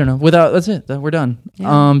I don't know. That's it. We're done.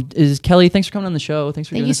 Yeah. Is Kelly, thanks for coming on the show. Thanks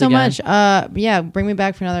for doing this again. Thank you so much. Yeah, bring me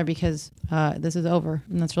back for another because this is over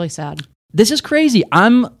and that's really sad. This is crazy.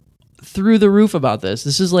 I'm through the roof about this.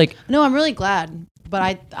 This is like... No, I'm really glad.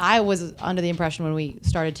 But I was under the impression when we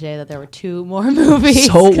started today that there were 2 more movies.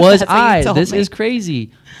 So was I. This is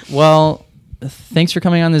crazy. Well, thanks for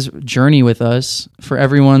coming on this journey with us. For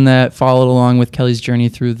everyone that followed along with Kelly's journey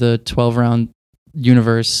through the 12-round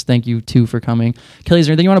universe, thank you too for coming. Kelly, is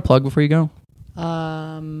there anything you want to plug before you go?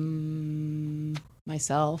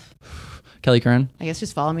 Myself. Kelly Curran. I guess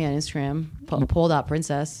just follow me on Instagram.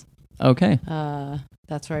 Pole.princess. Okay.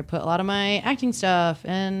 That's where I put a lot of my acting stuff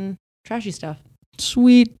and trashy stuff.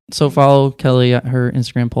 Sweet. So follow Kelly at her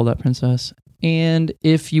Instagram, Pole.Princess. And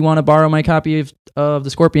if you want to borrow my copy of The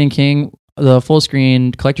Scorpion King, the full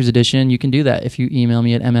screen collector's edition, you can do that if you email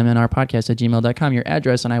me at mmnrpodcast@gmail.com, your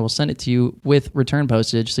address, and I will send it to you with return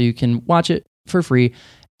postage so you can watch it for free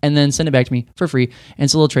and then send it back to me for free. And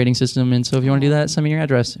it's a little trading system. And so if you want to do that, send me your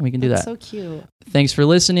address and we can do that. So cute. Thanks for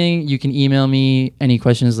listening. You can email me any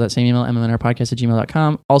questions, that same email,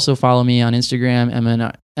 mmnrpodcast@gmail.com. Also follow me on Instagram,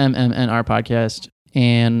 mmnrpodcast.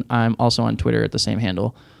 And I'm also on Twitter at the same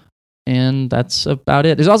handle. And that's about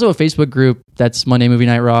it. There's also a Facebook group that's Monday Movie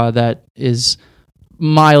Night Raw that is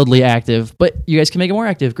mildly active, but you guys can make it more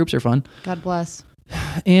active. Groups are fun. God bless.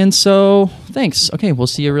 And so, thanks. Okay, we'll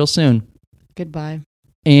see you real soon. Goodbye.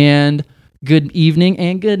 And good evening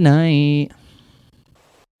and good night.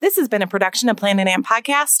 This has been a production of Planet Ant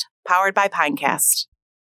Podcast, powered by Pinecast.